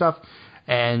that kind of stuff.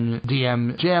 And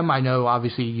DM Jim, I know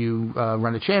obviously you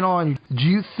run a channel. And do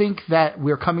you think that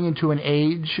we're coming into an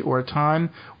age or a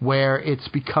time where it's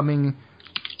becoming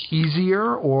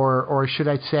easier, or should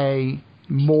I say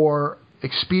more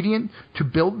expedient to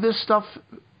build this stuff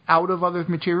out of other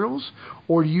materials,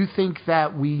 or do you think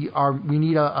that we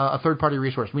need a third-party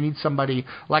resource? We need somebody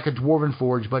like a Dwarven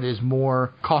Forge, but is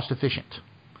more cost-efficient.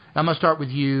 I'm going to start with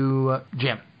you,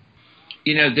 Jim.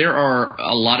 There are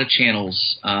a lot of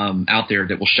channels out there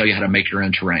that will show you how to make your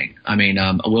own terrain. I mean,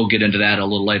 we'll get into that a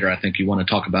little later. I think you want to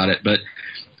talk about it, but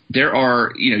there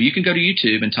are, you can go to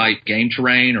YouTube and type game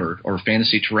terrain or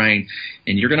fantasy terrain,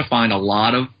 and you're going to find a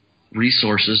lot of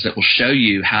resources that will show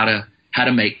you how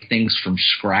to make things from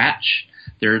scratch.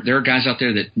 There are guys out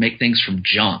there that make things from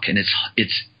junk, and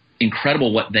it's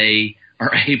incredible what they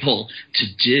are able to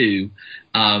do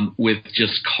with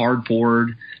just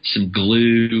cardboard, some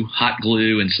glue, hot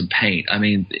glue, and some paint. I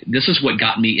mean, this is what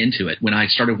got me into it. When I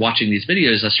started watching these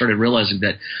videos, I started realizing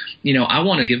that, I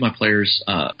want to give my players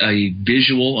a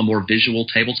more visual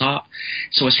tabletop.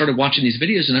 So I started watching these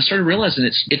videos, and I started realizing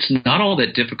it's not all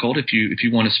that difficult if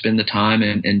you want to spend the time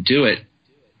and do it.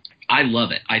 I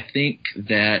love it. I think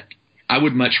that I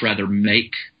would much rather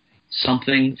make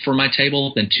something for my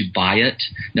table than to buy it.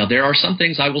 Now, there are some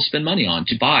things I will spend money on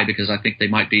to buy because I think they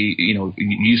might be,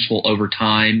 useful over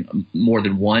time more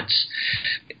than once.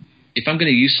 If I'm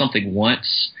going to use something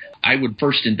once, I would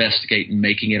first investigate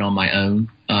making it on my own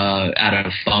out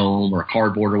of foam or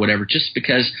cardboard or whatever, just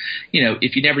because,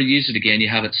 if you never use it again, you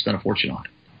haven't spent a fortune on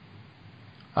it.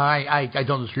 I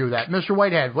don't disagree with that. Mr.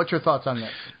 Whitehead, what's your thoughts on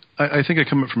this? I think I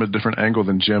come from a different angle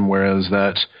than Jim, whereas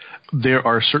that there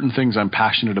are certain things I'm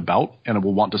passionate about and I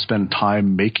will want to spend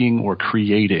time making or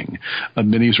creating.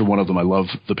 Minis are one of them. I love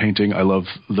the painting. I love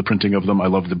the printing of them. I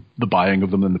love the buying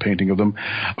of them and the painting of them.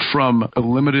 From a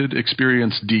limited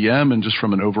experience DM and just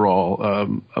from an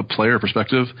overall a player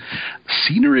perspective,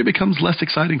 scenery becomes less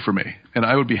exciting for me. And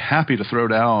I would be happy to throw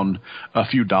down a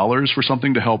few dollars for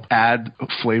something to help add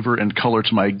flavor and color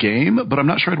to my game, but I'm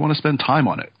not sure I'd want to spend time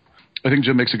on it. I think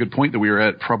Jim makes a good point that we are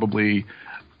at probably,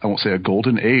 I won't say a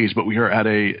golden age, but we are at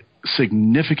a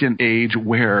significant age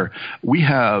where we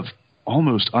have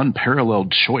almost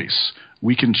unparalleled choice.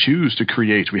 We can choose to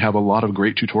create. We have a lot of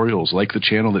great tutorials like the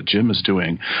channel that Jim is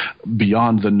doing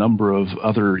beyond the number of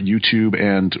other YouTube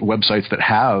and websites that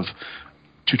have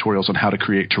tutorials on how to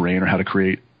create terrain or how to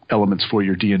create elements for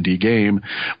your D&D game.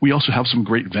 We also have some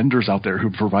great vendors out there who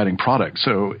are providing products.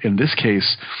 So in this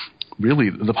case, really,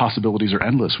 the possibilities are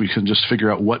endless. We can just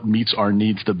figure out what meets our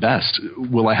needs the best.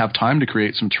 Will I have time to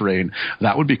create some terrain?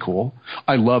 That would be cool.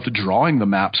 I loved drawing the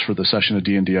maps for the session of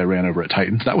D&D I ran over at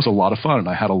Titans. That was a lot of fun, and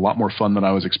I had a lot more fun than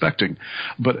I was expecting.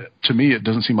 But to me, it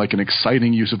doesn't seem like an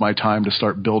exciting use of my time to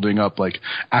start building up like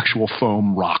actual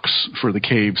foam rocks for the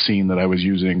cave scene that I was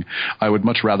using. I would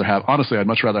much rather have, honestly, I'd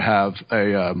much rather have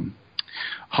a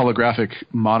holographic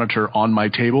monitor on my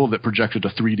table that projected a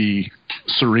 3D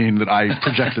Serene that I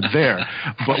projected there,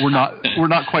 but we're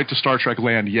not quite to Star Trek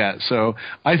land yet. So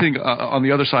I think on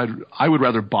the other side, I would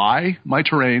rather buy my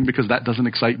terrain because that doesn't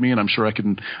excite me, and I'm sure I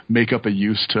can make up a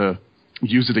use to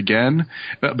use it again,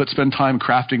 but spend time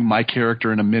crafting my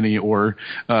character in a mini or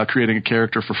creating a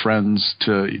character for friends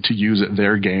to use at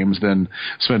their games than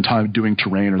spend time doing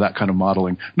terrain or that kind of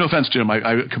modeling. No offense, Jim.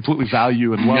 I completely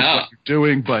value and love what you're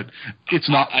doing, but it's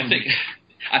not.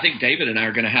 I think David and I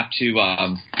are going to have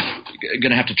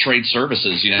to trade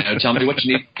services. You know, tell me what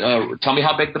you need. Tell me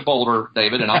how big the boulder,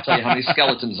 David, and I'll tell you how many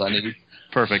skeletons I need.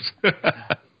 Perfect.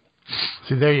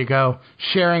 So there you go,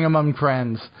 sharing among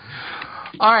friends.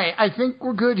 All right, I think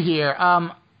we're good here.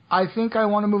 I think I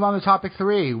want to move on to topic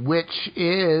 3, which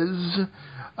is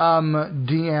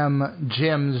DM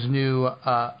Jim's new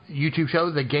YouTube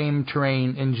show, The Game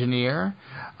Terrain Engineer.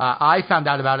 I found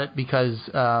out about it because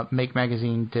Make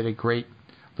Magazine did a great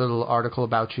little article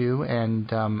about you,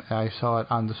 and I saw it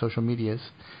on the social medias,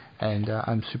 and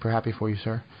I'm super happy for you,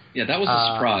 sir. Yeah, that was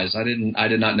a surprise. I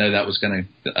did not know that was going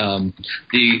to.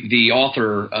 The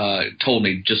author told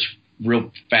me just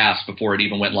real fast before it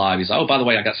even went live. He's like, oh, by the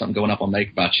way, I got something going up on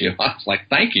Make about you. I was like,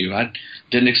 thank you. I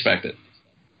didn't expect it.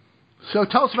 So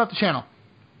tell us about the channel.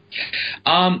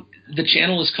 The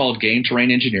channel is called Game Terrain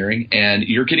Engineering, and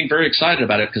you're getting very excited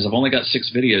about it because I've only got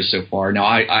 6 videos so far. Now,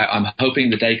 I'm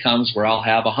hoping the day comes where I'll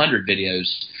have 100 videos,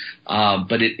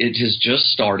 but it has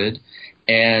just started.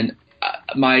 And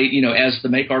as the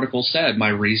Make article said, my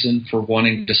reason for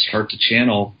wanting to start the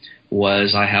channel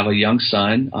was I have a young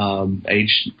son,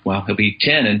 he'll be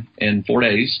 10 in 4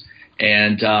 days,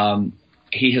 and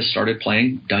he has started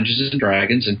playing Dungeons and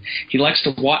Dragons, and he likes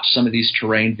to watch some of these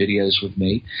terrain videos with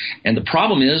me. And the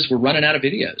problem is we're running out of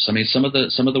videos. I mean, some of the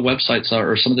websites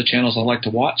or some of the channels I like to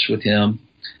watch with him,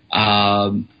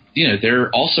 they're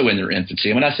also in their infancy.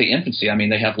 And when I say infancy, I mean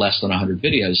they have less than 100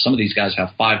 videos. Some of these guys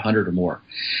have 500 or more.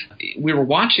 We were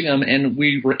watching them, and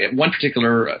we were at one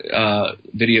particular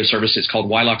video service. It's called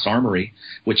Wylock's Armory,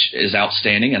 which is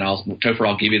outstanding. And Topher,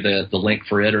 I'll give you the link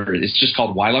for it. Or it's just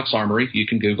called Wylock's Armory. You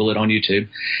can Google it on YouTube.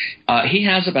 He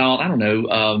has about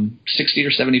 60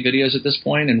 or 70 videos at this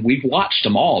point, and we've watched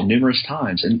them all numerous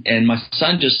times. And my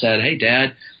son just said, "Hey,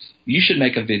 Dad, you should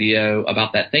make a video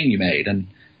about that thing you made." And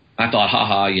I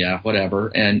thought, yeah, whatever.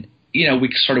 And, we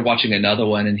started watching another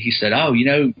one, and he said, oh,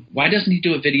 why doesn't he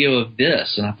do a video of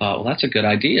this? And I thought, well, that's a good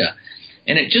idea.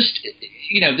 And it just,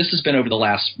 this has been over the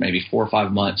last maybe 4 or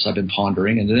 5 months I've been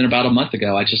pondering. And then about a month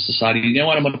ago, I just decided, you know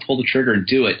what, I'm going to pull the trigger and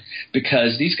do it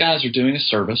because these guys are doing a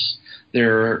service.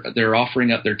 They're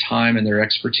offering up their time and their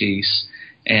expertise.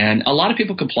 And a lot of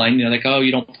people complain, like, oh,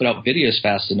 you don't put out videos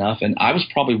fast enough. And I was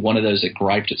probably one of those that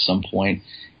griped at some point.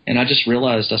 And I just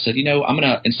realized, I said, I'm going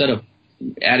to, instead of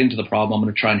adding to the problem, I'm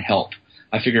going to try and help.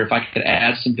 I figure if I could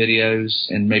add some videos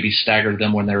and maybe stagger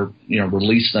them when they're,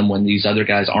 release them when these other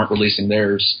guys aren't releasing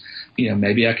theirs,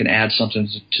 maybe I can add something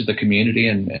to the community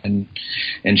and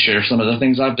share some of the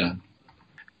things I've done.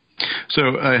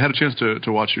 So I had a chance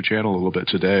to watch your channel a little bit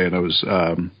today, and I was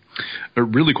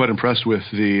really quite impressed with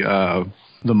the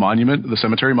monument, the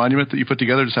cemetery monument that you put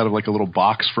together, just out of like a little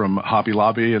box from Hobby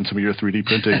Lobby and some of your 3D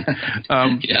printing.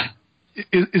 Yeah.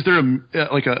 Is there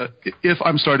if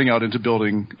I'm starting out into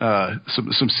building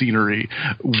some scenery,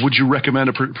 would you recommend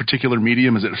a particular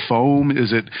medium? Is it foam?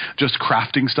 Is it just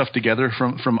crafting stuff together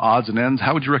from odds and ends?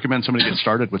 How would you recommend somebody get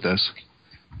started with this?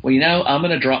 Well, I'm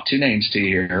going to drop two names to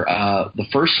you here. The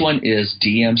first one is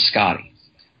DM Scotty.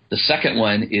 The second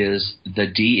one is the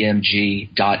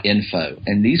DMG.info.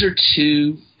 And these are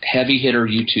two heavy hitter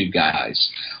YouTube guys.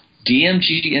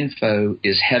 DMG Info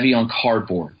is heavy on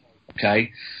cardboard.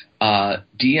 Okay.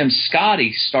 DM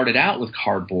Scotty started out with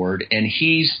cardboard, and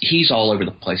he's all over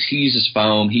the place. He uses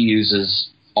foam. He uses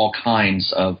all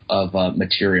kinds of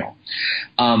material.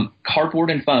 Cardboard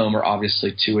and foam are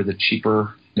obviously two of the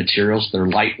cheaper materials. They're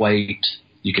lightweight.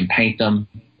 You can paint them.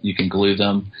 You can glue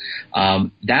them.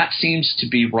 That seems to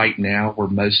be right now where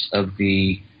most of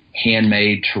the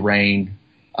handmade terrain,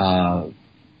 the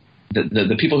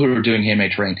people who are doing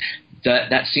handmade terrain,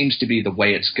 that seems to be the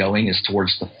way it's going, is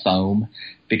towards the foam,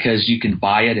 because you can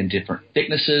buy it in different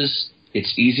thicknesses.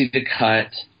 It's easy to cut,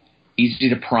 easy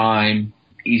to prime,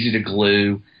 easy to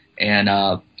glue. And,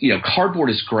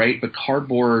 cardboard is great, but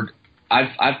cardboard,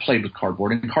 I've played with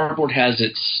cardboard, and cardboard has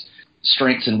its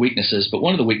strengths and weaknesses, but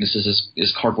one of the weaknesses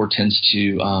is cardboard tends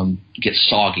to get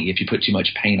soggy if you put too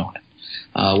much paint on it,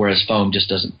 whereas foam just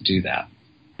doesn't do that.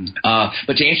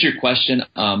 But to answer your question,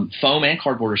 foam and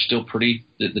cardboard are still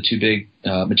the two big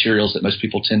materials that most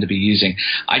people tend to be using.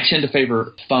 I tend to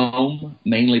favor foam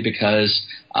mainly because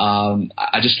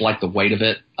I just like the weight of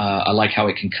it. I like how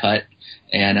it can cut,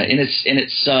 and it's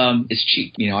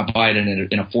cheap. I buy it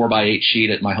in a 4x8 sheet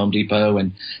at my Home Depot,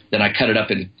 and then I cut it up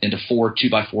into 4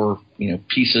 2x4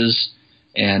 pieces,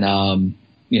 and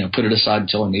put it aside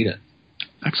until I need it.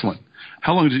 Excellent.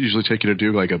 How long does it usually take you to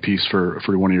do like a piece for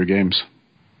one of your games?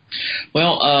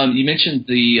 Well, you mentioned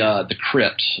the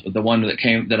crypt, the one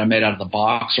that I made out of the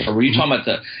box. Or were you talking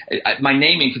about my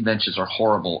naming conventions are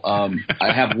horrible.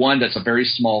 I have one that's a very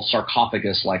small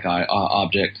sarcophagus-like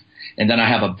object, and then I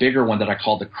have a bigger one that I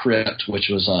call the crypt, which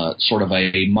was sort of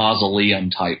a mausoleum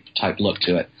type look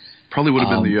to it. Probably would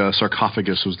have been the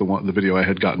sarcophagus was the video I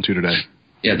had gotten to today.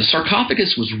 Yeah, the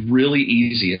sarcophagus was really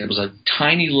easy. It was a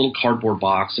tiny little cardboard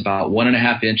box about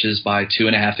 1.5 inches by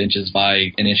 2.5 inches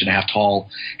by 1.5 inches tall.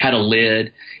 Had a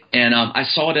lid, and I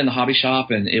saw it in the hobby shop,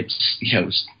 and it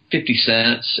was 50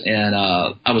 cents. And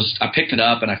I picked it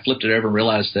up and I flipped it over and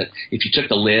realized that if you took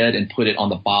the lid and put it on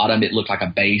the bottom, it looked like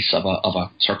a base of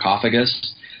a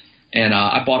sarcophagus. And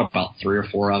I bought about 3 or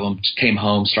 4 of them. Came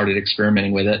home, started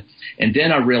experimenting with it, and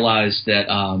then I realized that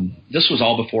this was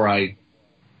all before I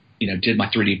did my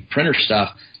 3D printer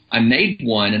stuff. I made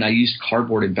one and I used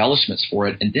cardboard embellishments for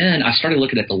it. And then I started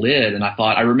looking at the lid and I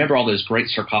thought, I remember all those great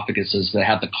sarcophaguses that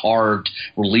have the carved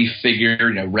relief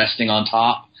figure, resting on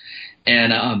top.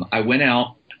 And I went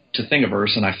out to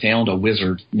Thingiverse and I found a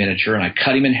wizard miniature and I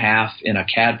cut him in half in a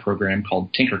CAD program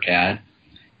called Tinkercad.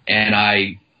 And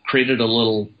I created a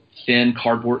little thin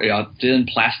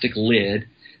plastic lid,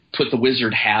 put the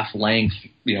wizard half laying,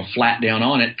 flat down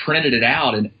on it, printed it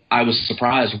out, and I was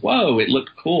surprised. Whoa, it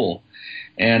looked cool.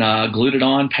 And glued it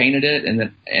on, painted it,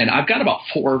 and I've got about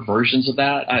 4 versions of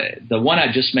that. The one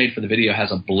I just made for the video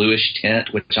has a bluish tint,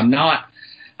 which I'm not.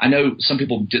 I know some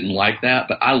people didn't like that,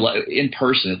 but in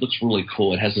person it looks really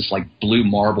cool. It has this like blue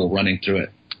marble running through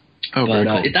it. Oh, very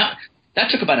cool. That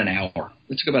took about an hour.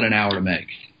 It took about an hour to make.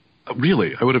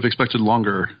 Really? I would have expected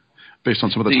longer based on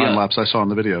some of the time lapse I saw in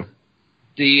the video.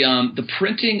 The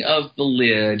printing of the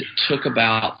lid took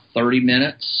about 30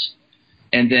 minutes.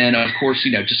 And then, of course,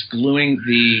 just gluing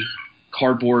the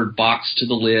cardboard box to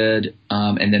the lid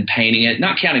and then painting it,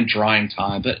 not counting drying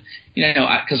time. But,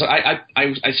 because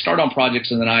I start on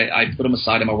projects and then I put them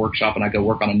aside in my workshop and I go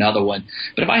work on another one.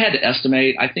 But if I had to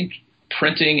estimate, I think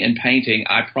printing and painting,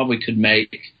 I probably could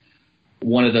make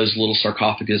one of those little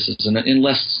sarcophaguses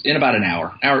in about an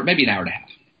hour, maybe an hour and a half.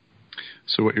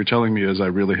 So what you're telling me is I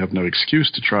really have no excuse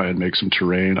to try and make some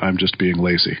terrain. I'm just being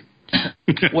lazy.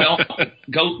 Well,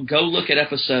 go look at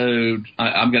episode.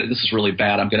 This is really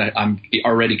bad. I'm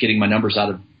already getting my numbers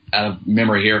out of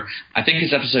memory here. I think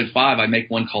it's episode 5. I make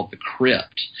one called the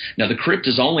Crypt. Now the Crypt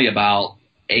is only about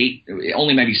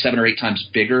maybe 7 or 8 times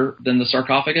bigger than the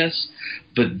sarcophagus,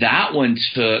 but that one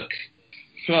took.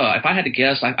 If I had to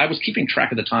guess, I was keeping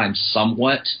track of the time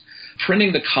somewhat.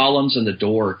 Printing the columns and the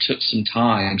door took some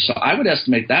time, so I would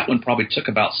estimate that one probably took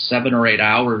about 7 or 8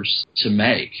 hours to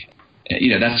make.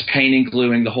 That's painting,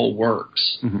 gluing, the whole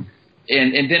works. Mm-hmm.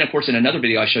 And then, of course, in another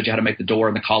video, I showed you how to make the door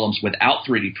and the columns without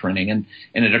 3D printing, and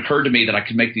it occurred to me that I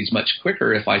could make these much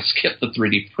quicker if I skipped the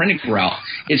 3D printing route.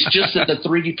 It's just that the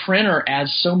 3D printer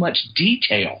adds so much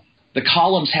detail. The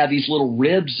columns have these little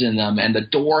ribs in them, and the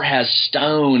door has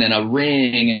stone and a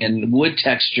ring and wood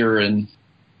texture, and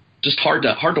just hard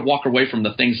to walk away from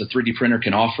the things the 3D printer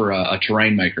can offer a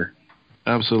terrain maker.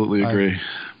 Absolutely agree.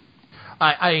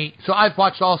 So I've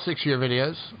watched all 6 of your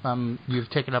videos. You've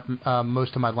taken up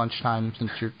most of my lunchtime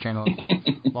since your channel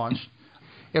launched.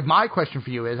 My question for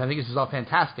you is, I think this is all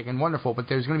fantastic and wonderful, but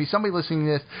there's going to be somebody listening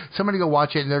to this, somebody go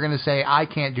watch it, and they're going to say, I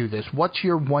can't do this. What's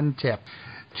your one tip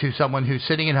to someone who's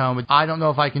sitting at home? I don't know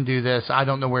if I can do this. I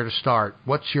don't know where to start.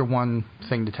 What's your one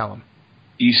thing to tell them?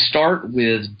 You start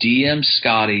with DM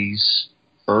Scotty's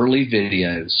early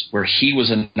videos where he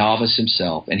was a novice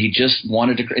himself and he just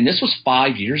wanted to, and this was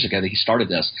 5 years ago that he started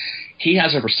this. He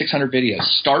has over 600 videos.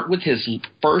 Start with his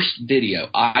first video,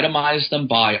 itemize them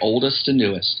by oldest to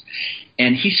newest.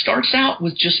 And he starts out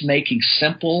with just making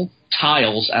simple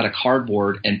tiles out of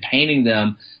cardboard and painting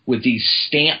them with these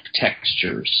stamp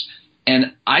textures.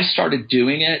 And I started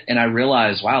doing it, and I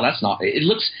realized, wow, that's not – it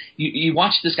looks – you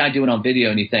watch this guy do it on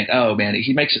video, and you think, oh, man,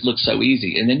 he makes it look so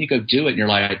easy. And then you go do it, and you're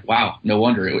like, wow, no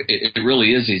wonder. It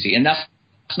really is easy. And that's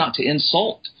not to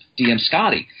insult DM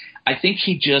Scotty. I think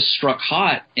he just struck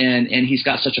hot, and he's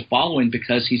got such a following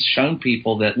because he's shown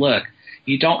people that, look,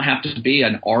 you don't have to be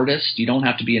an artist. You don't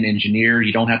have to be an engineer.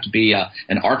 You don't have to be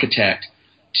an architect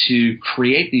to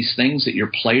create these things that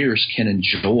your players can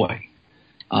enjoy.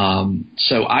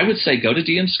 So I would say go to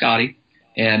DM Scotty.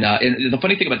 And the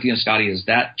funny thing about DM Scotty is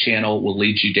that channel will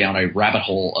lead you down a rabbit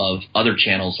hole of other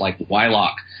channels like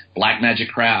Wylock, Black Magic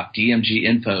Craft, DMG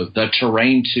Info, The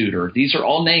Terrain Tutor. These are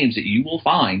all names that you will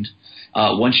find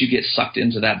once you get sucked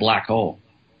into that black hole.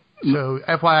 So,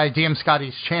 FYI, DM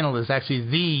Scotty's channel is actually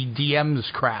The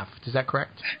DM's Craft. Is that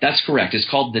correct? That's correct. It's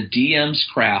called The DM's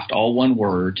Craft, all one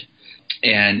word.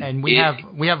 And we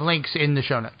have links in the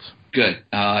show notes. Good.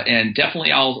 And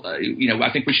definitely I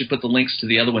think we should put the links to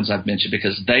the other ones I've mentioned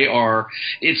because they are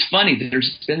 – it's funny.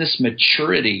 There's been this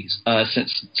maturity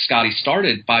since Scotty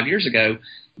started 5 years ago.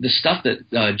 The stuff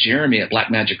that Jeremy at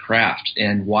Black Magic Craft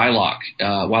and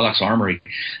Wylock's Armory,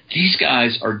 these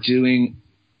guys are doing –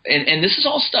 and this is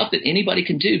all stuff that anybody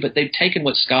can do, but they've taken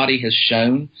what Scotty has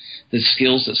shown, the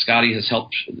skills that Scotty has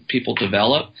helped people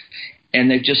develop, and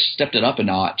they've just stepped it up a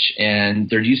notch, and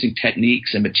they're using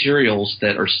techniques and materials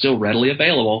that are still readily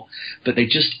available, but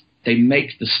they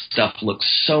make the stuff look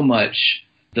so much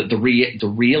the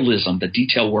realism, the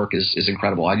detail work is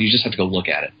incredible. You just have to go look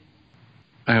at it.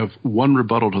 I have one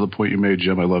rebuttal to the point you made,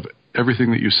 Jim. I love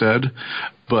everything that you said,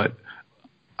 but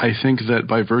I think that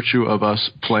by virtue of us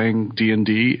playing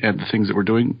D&D and the things that we're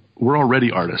doing, we're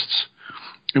already artists.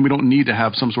 And we don't need to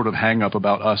have some sort of hang-up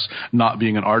about us not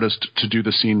being an artist to do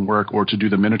the scene work or to do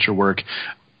the miniature work.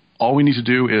 All we need to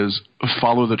do is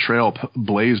follow the trail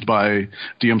blazed by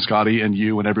DM Scotty and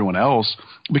you and everyone else,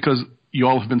 because you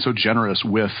all have been so generous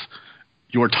with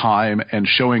your time and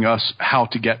showing us how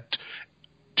to get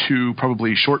to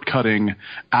probably shortcutting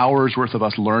hours worth of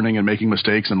us learning and making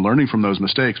mistakes and learning from those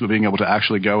mistakes, but being able to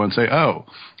actually go and say, oh,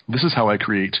 this is how I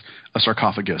create a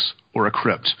sarcophagus or a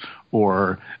crypt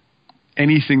or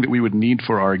anything that we would need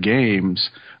for our games.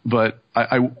 But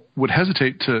I would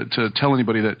hesitate to tell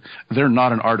anybody that they're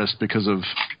not an artist because of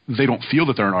they don't feel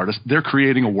that they're an artist. They're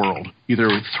creating a world, either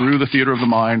through the theater of the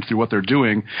mind, through what they're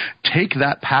doing. Take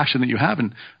that passion that you have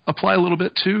and apply a little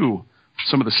bit to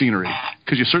some of the scenery,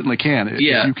 because you certainly can. If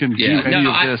you can do any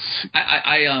of this.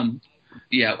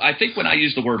 I think when I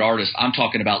use the word artist, I'm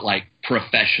talking about like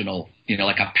professional,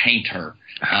 like a painter.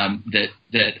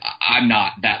 That I'm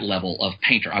not that level of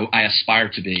painter. I aspire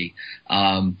to be.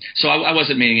 So I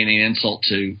wasn't meaning any insult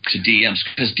to DMs,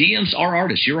 because DMs are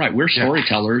artists. You're right. We're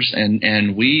storytellers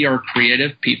and we are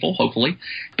creative people, hopefully.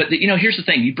 But here's the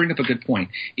thing. You bring up a good point.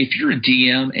 If you're a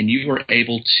DM and you are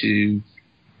able to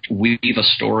weave a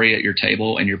story at your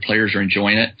table and your players are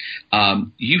enjoying it,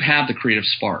 you have the creative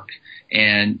spark.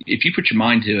 And if you put your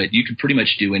mind to it, you can pretty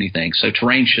much do anything. So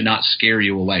terrain should not scare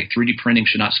you away. 3D printing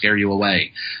should not scare you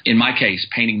away. In my case,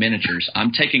 painting miniatures.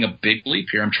 I'm taking a big leap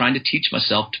here. I'm trying to teach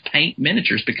myself to paint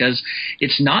miniatures because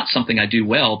it's not something I do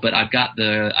well, but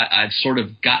I've sort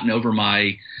of gotten over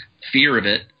my fear of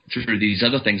it through these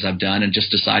other things I've done and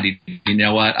just decided, you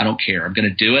know what, I don't care. I'm going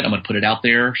to do it. I'm going to put it out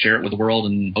there, share it with the world,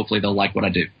 and hopefully they'll like what I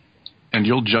do. And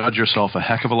you'll judge yourself a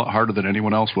heck of a lot harder than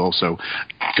anyone else will, so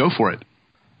go for it.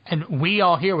 And we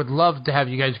all here would love to have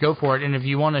you guys go for it. And if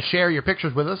you want to share your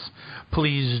pictures with us,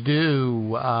 please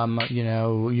do.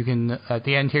 You can, at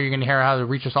the end here, you're going to hear how to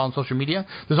reach us all on social media.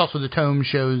 There's also the Tome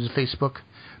Show's Facebook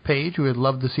page. We would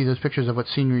love to see those pictures of what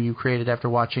scenery you created after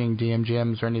watching DM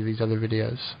Gems or any of these other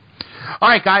videos. All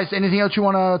right, guys, anything else you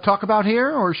want to talk about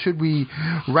here? Or should we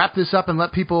wrap this up and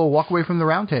let people walk away from the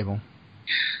roundtable?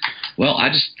 Well,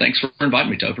 thanks for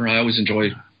inviting me, Topher. I always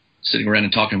enjoy sitting around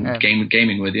and talking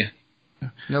gaming with you.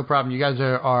 No problem. You guys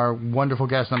are wonderful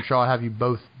guests. I'm sure I'll have you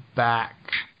both back.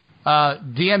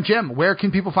 DM Jim, where can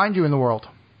people find you in the world?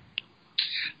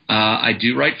 I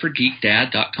do write for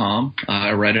GeekDad.com.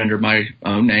 I write under my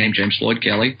own name, James Floyd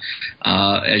Kelly.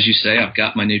 As you say, I've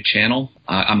got my new channel.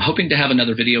 I'm hoping to have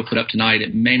another video put up tonight.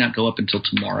 It may not go up until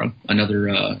tomorrow, another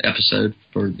episode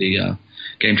for the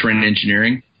Game Train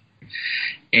Engineering.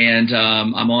 And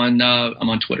I'm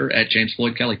on Twitter at James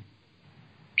Floyd Kelly,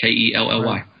 Kelly.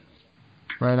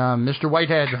 Right on. Mr.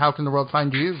 Whitehead, how can the world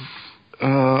find you?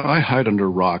 I hide under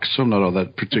rocks, so I'm not all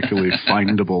that particularly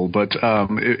findable. But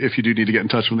if you do need to get in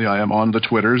touch with me, I am on the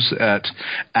Twitters at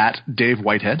Dave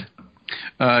Whitehead.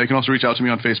 You can also reach out to me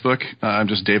on Facebook. I'm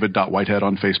just David.Whitehead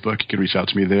on Facebook. You can reach out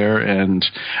to me there. And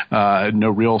no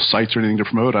real sites or anything to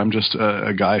promote. I'm just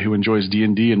a guy who enjoys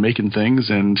D&D and making things,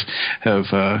 and have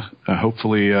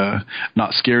hopefully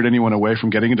not scared anyone away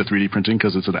from getting into 3D printing,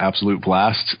 because it's an absolute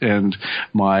blast. And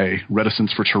my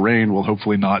reticence for terrain will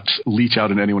hopefully not leach out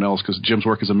into anyone else, because Jim's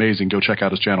work is amazing. Go check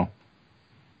out his channel.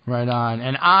 Right on.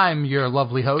 And I'm your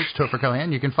lovely host, Topher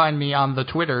Cohan. You can find me on the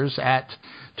Twitters at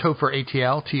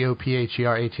TopherATL,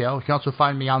 TOPHERATL. You can also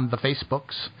find me on the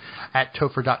Facebooks at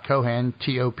Topher.Cohan,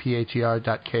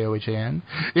 TOPHER.KOHAN.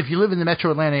 If you live in the Metro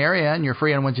Atlanta area and you're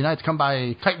free on Wednesday nights, come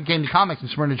by Titan Game Comics in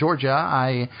Smyrna, Georgia.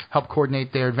 I help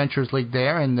coordinate their Adventures League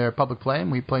there and their public play,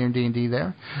 and we play in D&D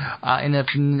there. And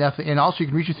also you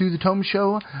can reach you through the Tome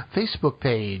Show Facebook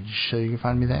page, so you can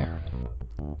find me there.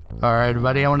 All right,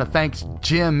 everybody, I want to thank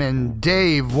Jim and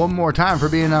Dave one more time for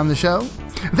being on the show.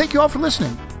 Thank you all for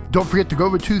listening. Don't forget to go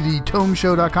over to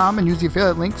thetomeshow.com and use the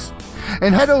affiliate links.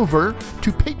 And head over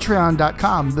to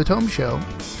patreon.com, The Tome Show,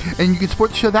 and you can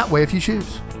support the show that way if you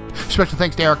choose. Special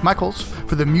thanks to Eric Michaels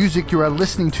for the music you are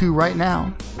listening to right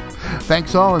now.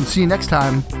 Thanks all, and see you next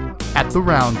time at the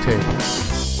Round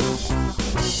Table.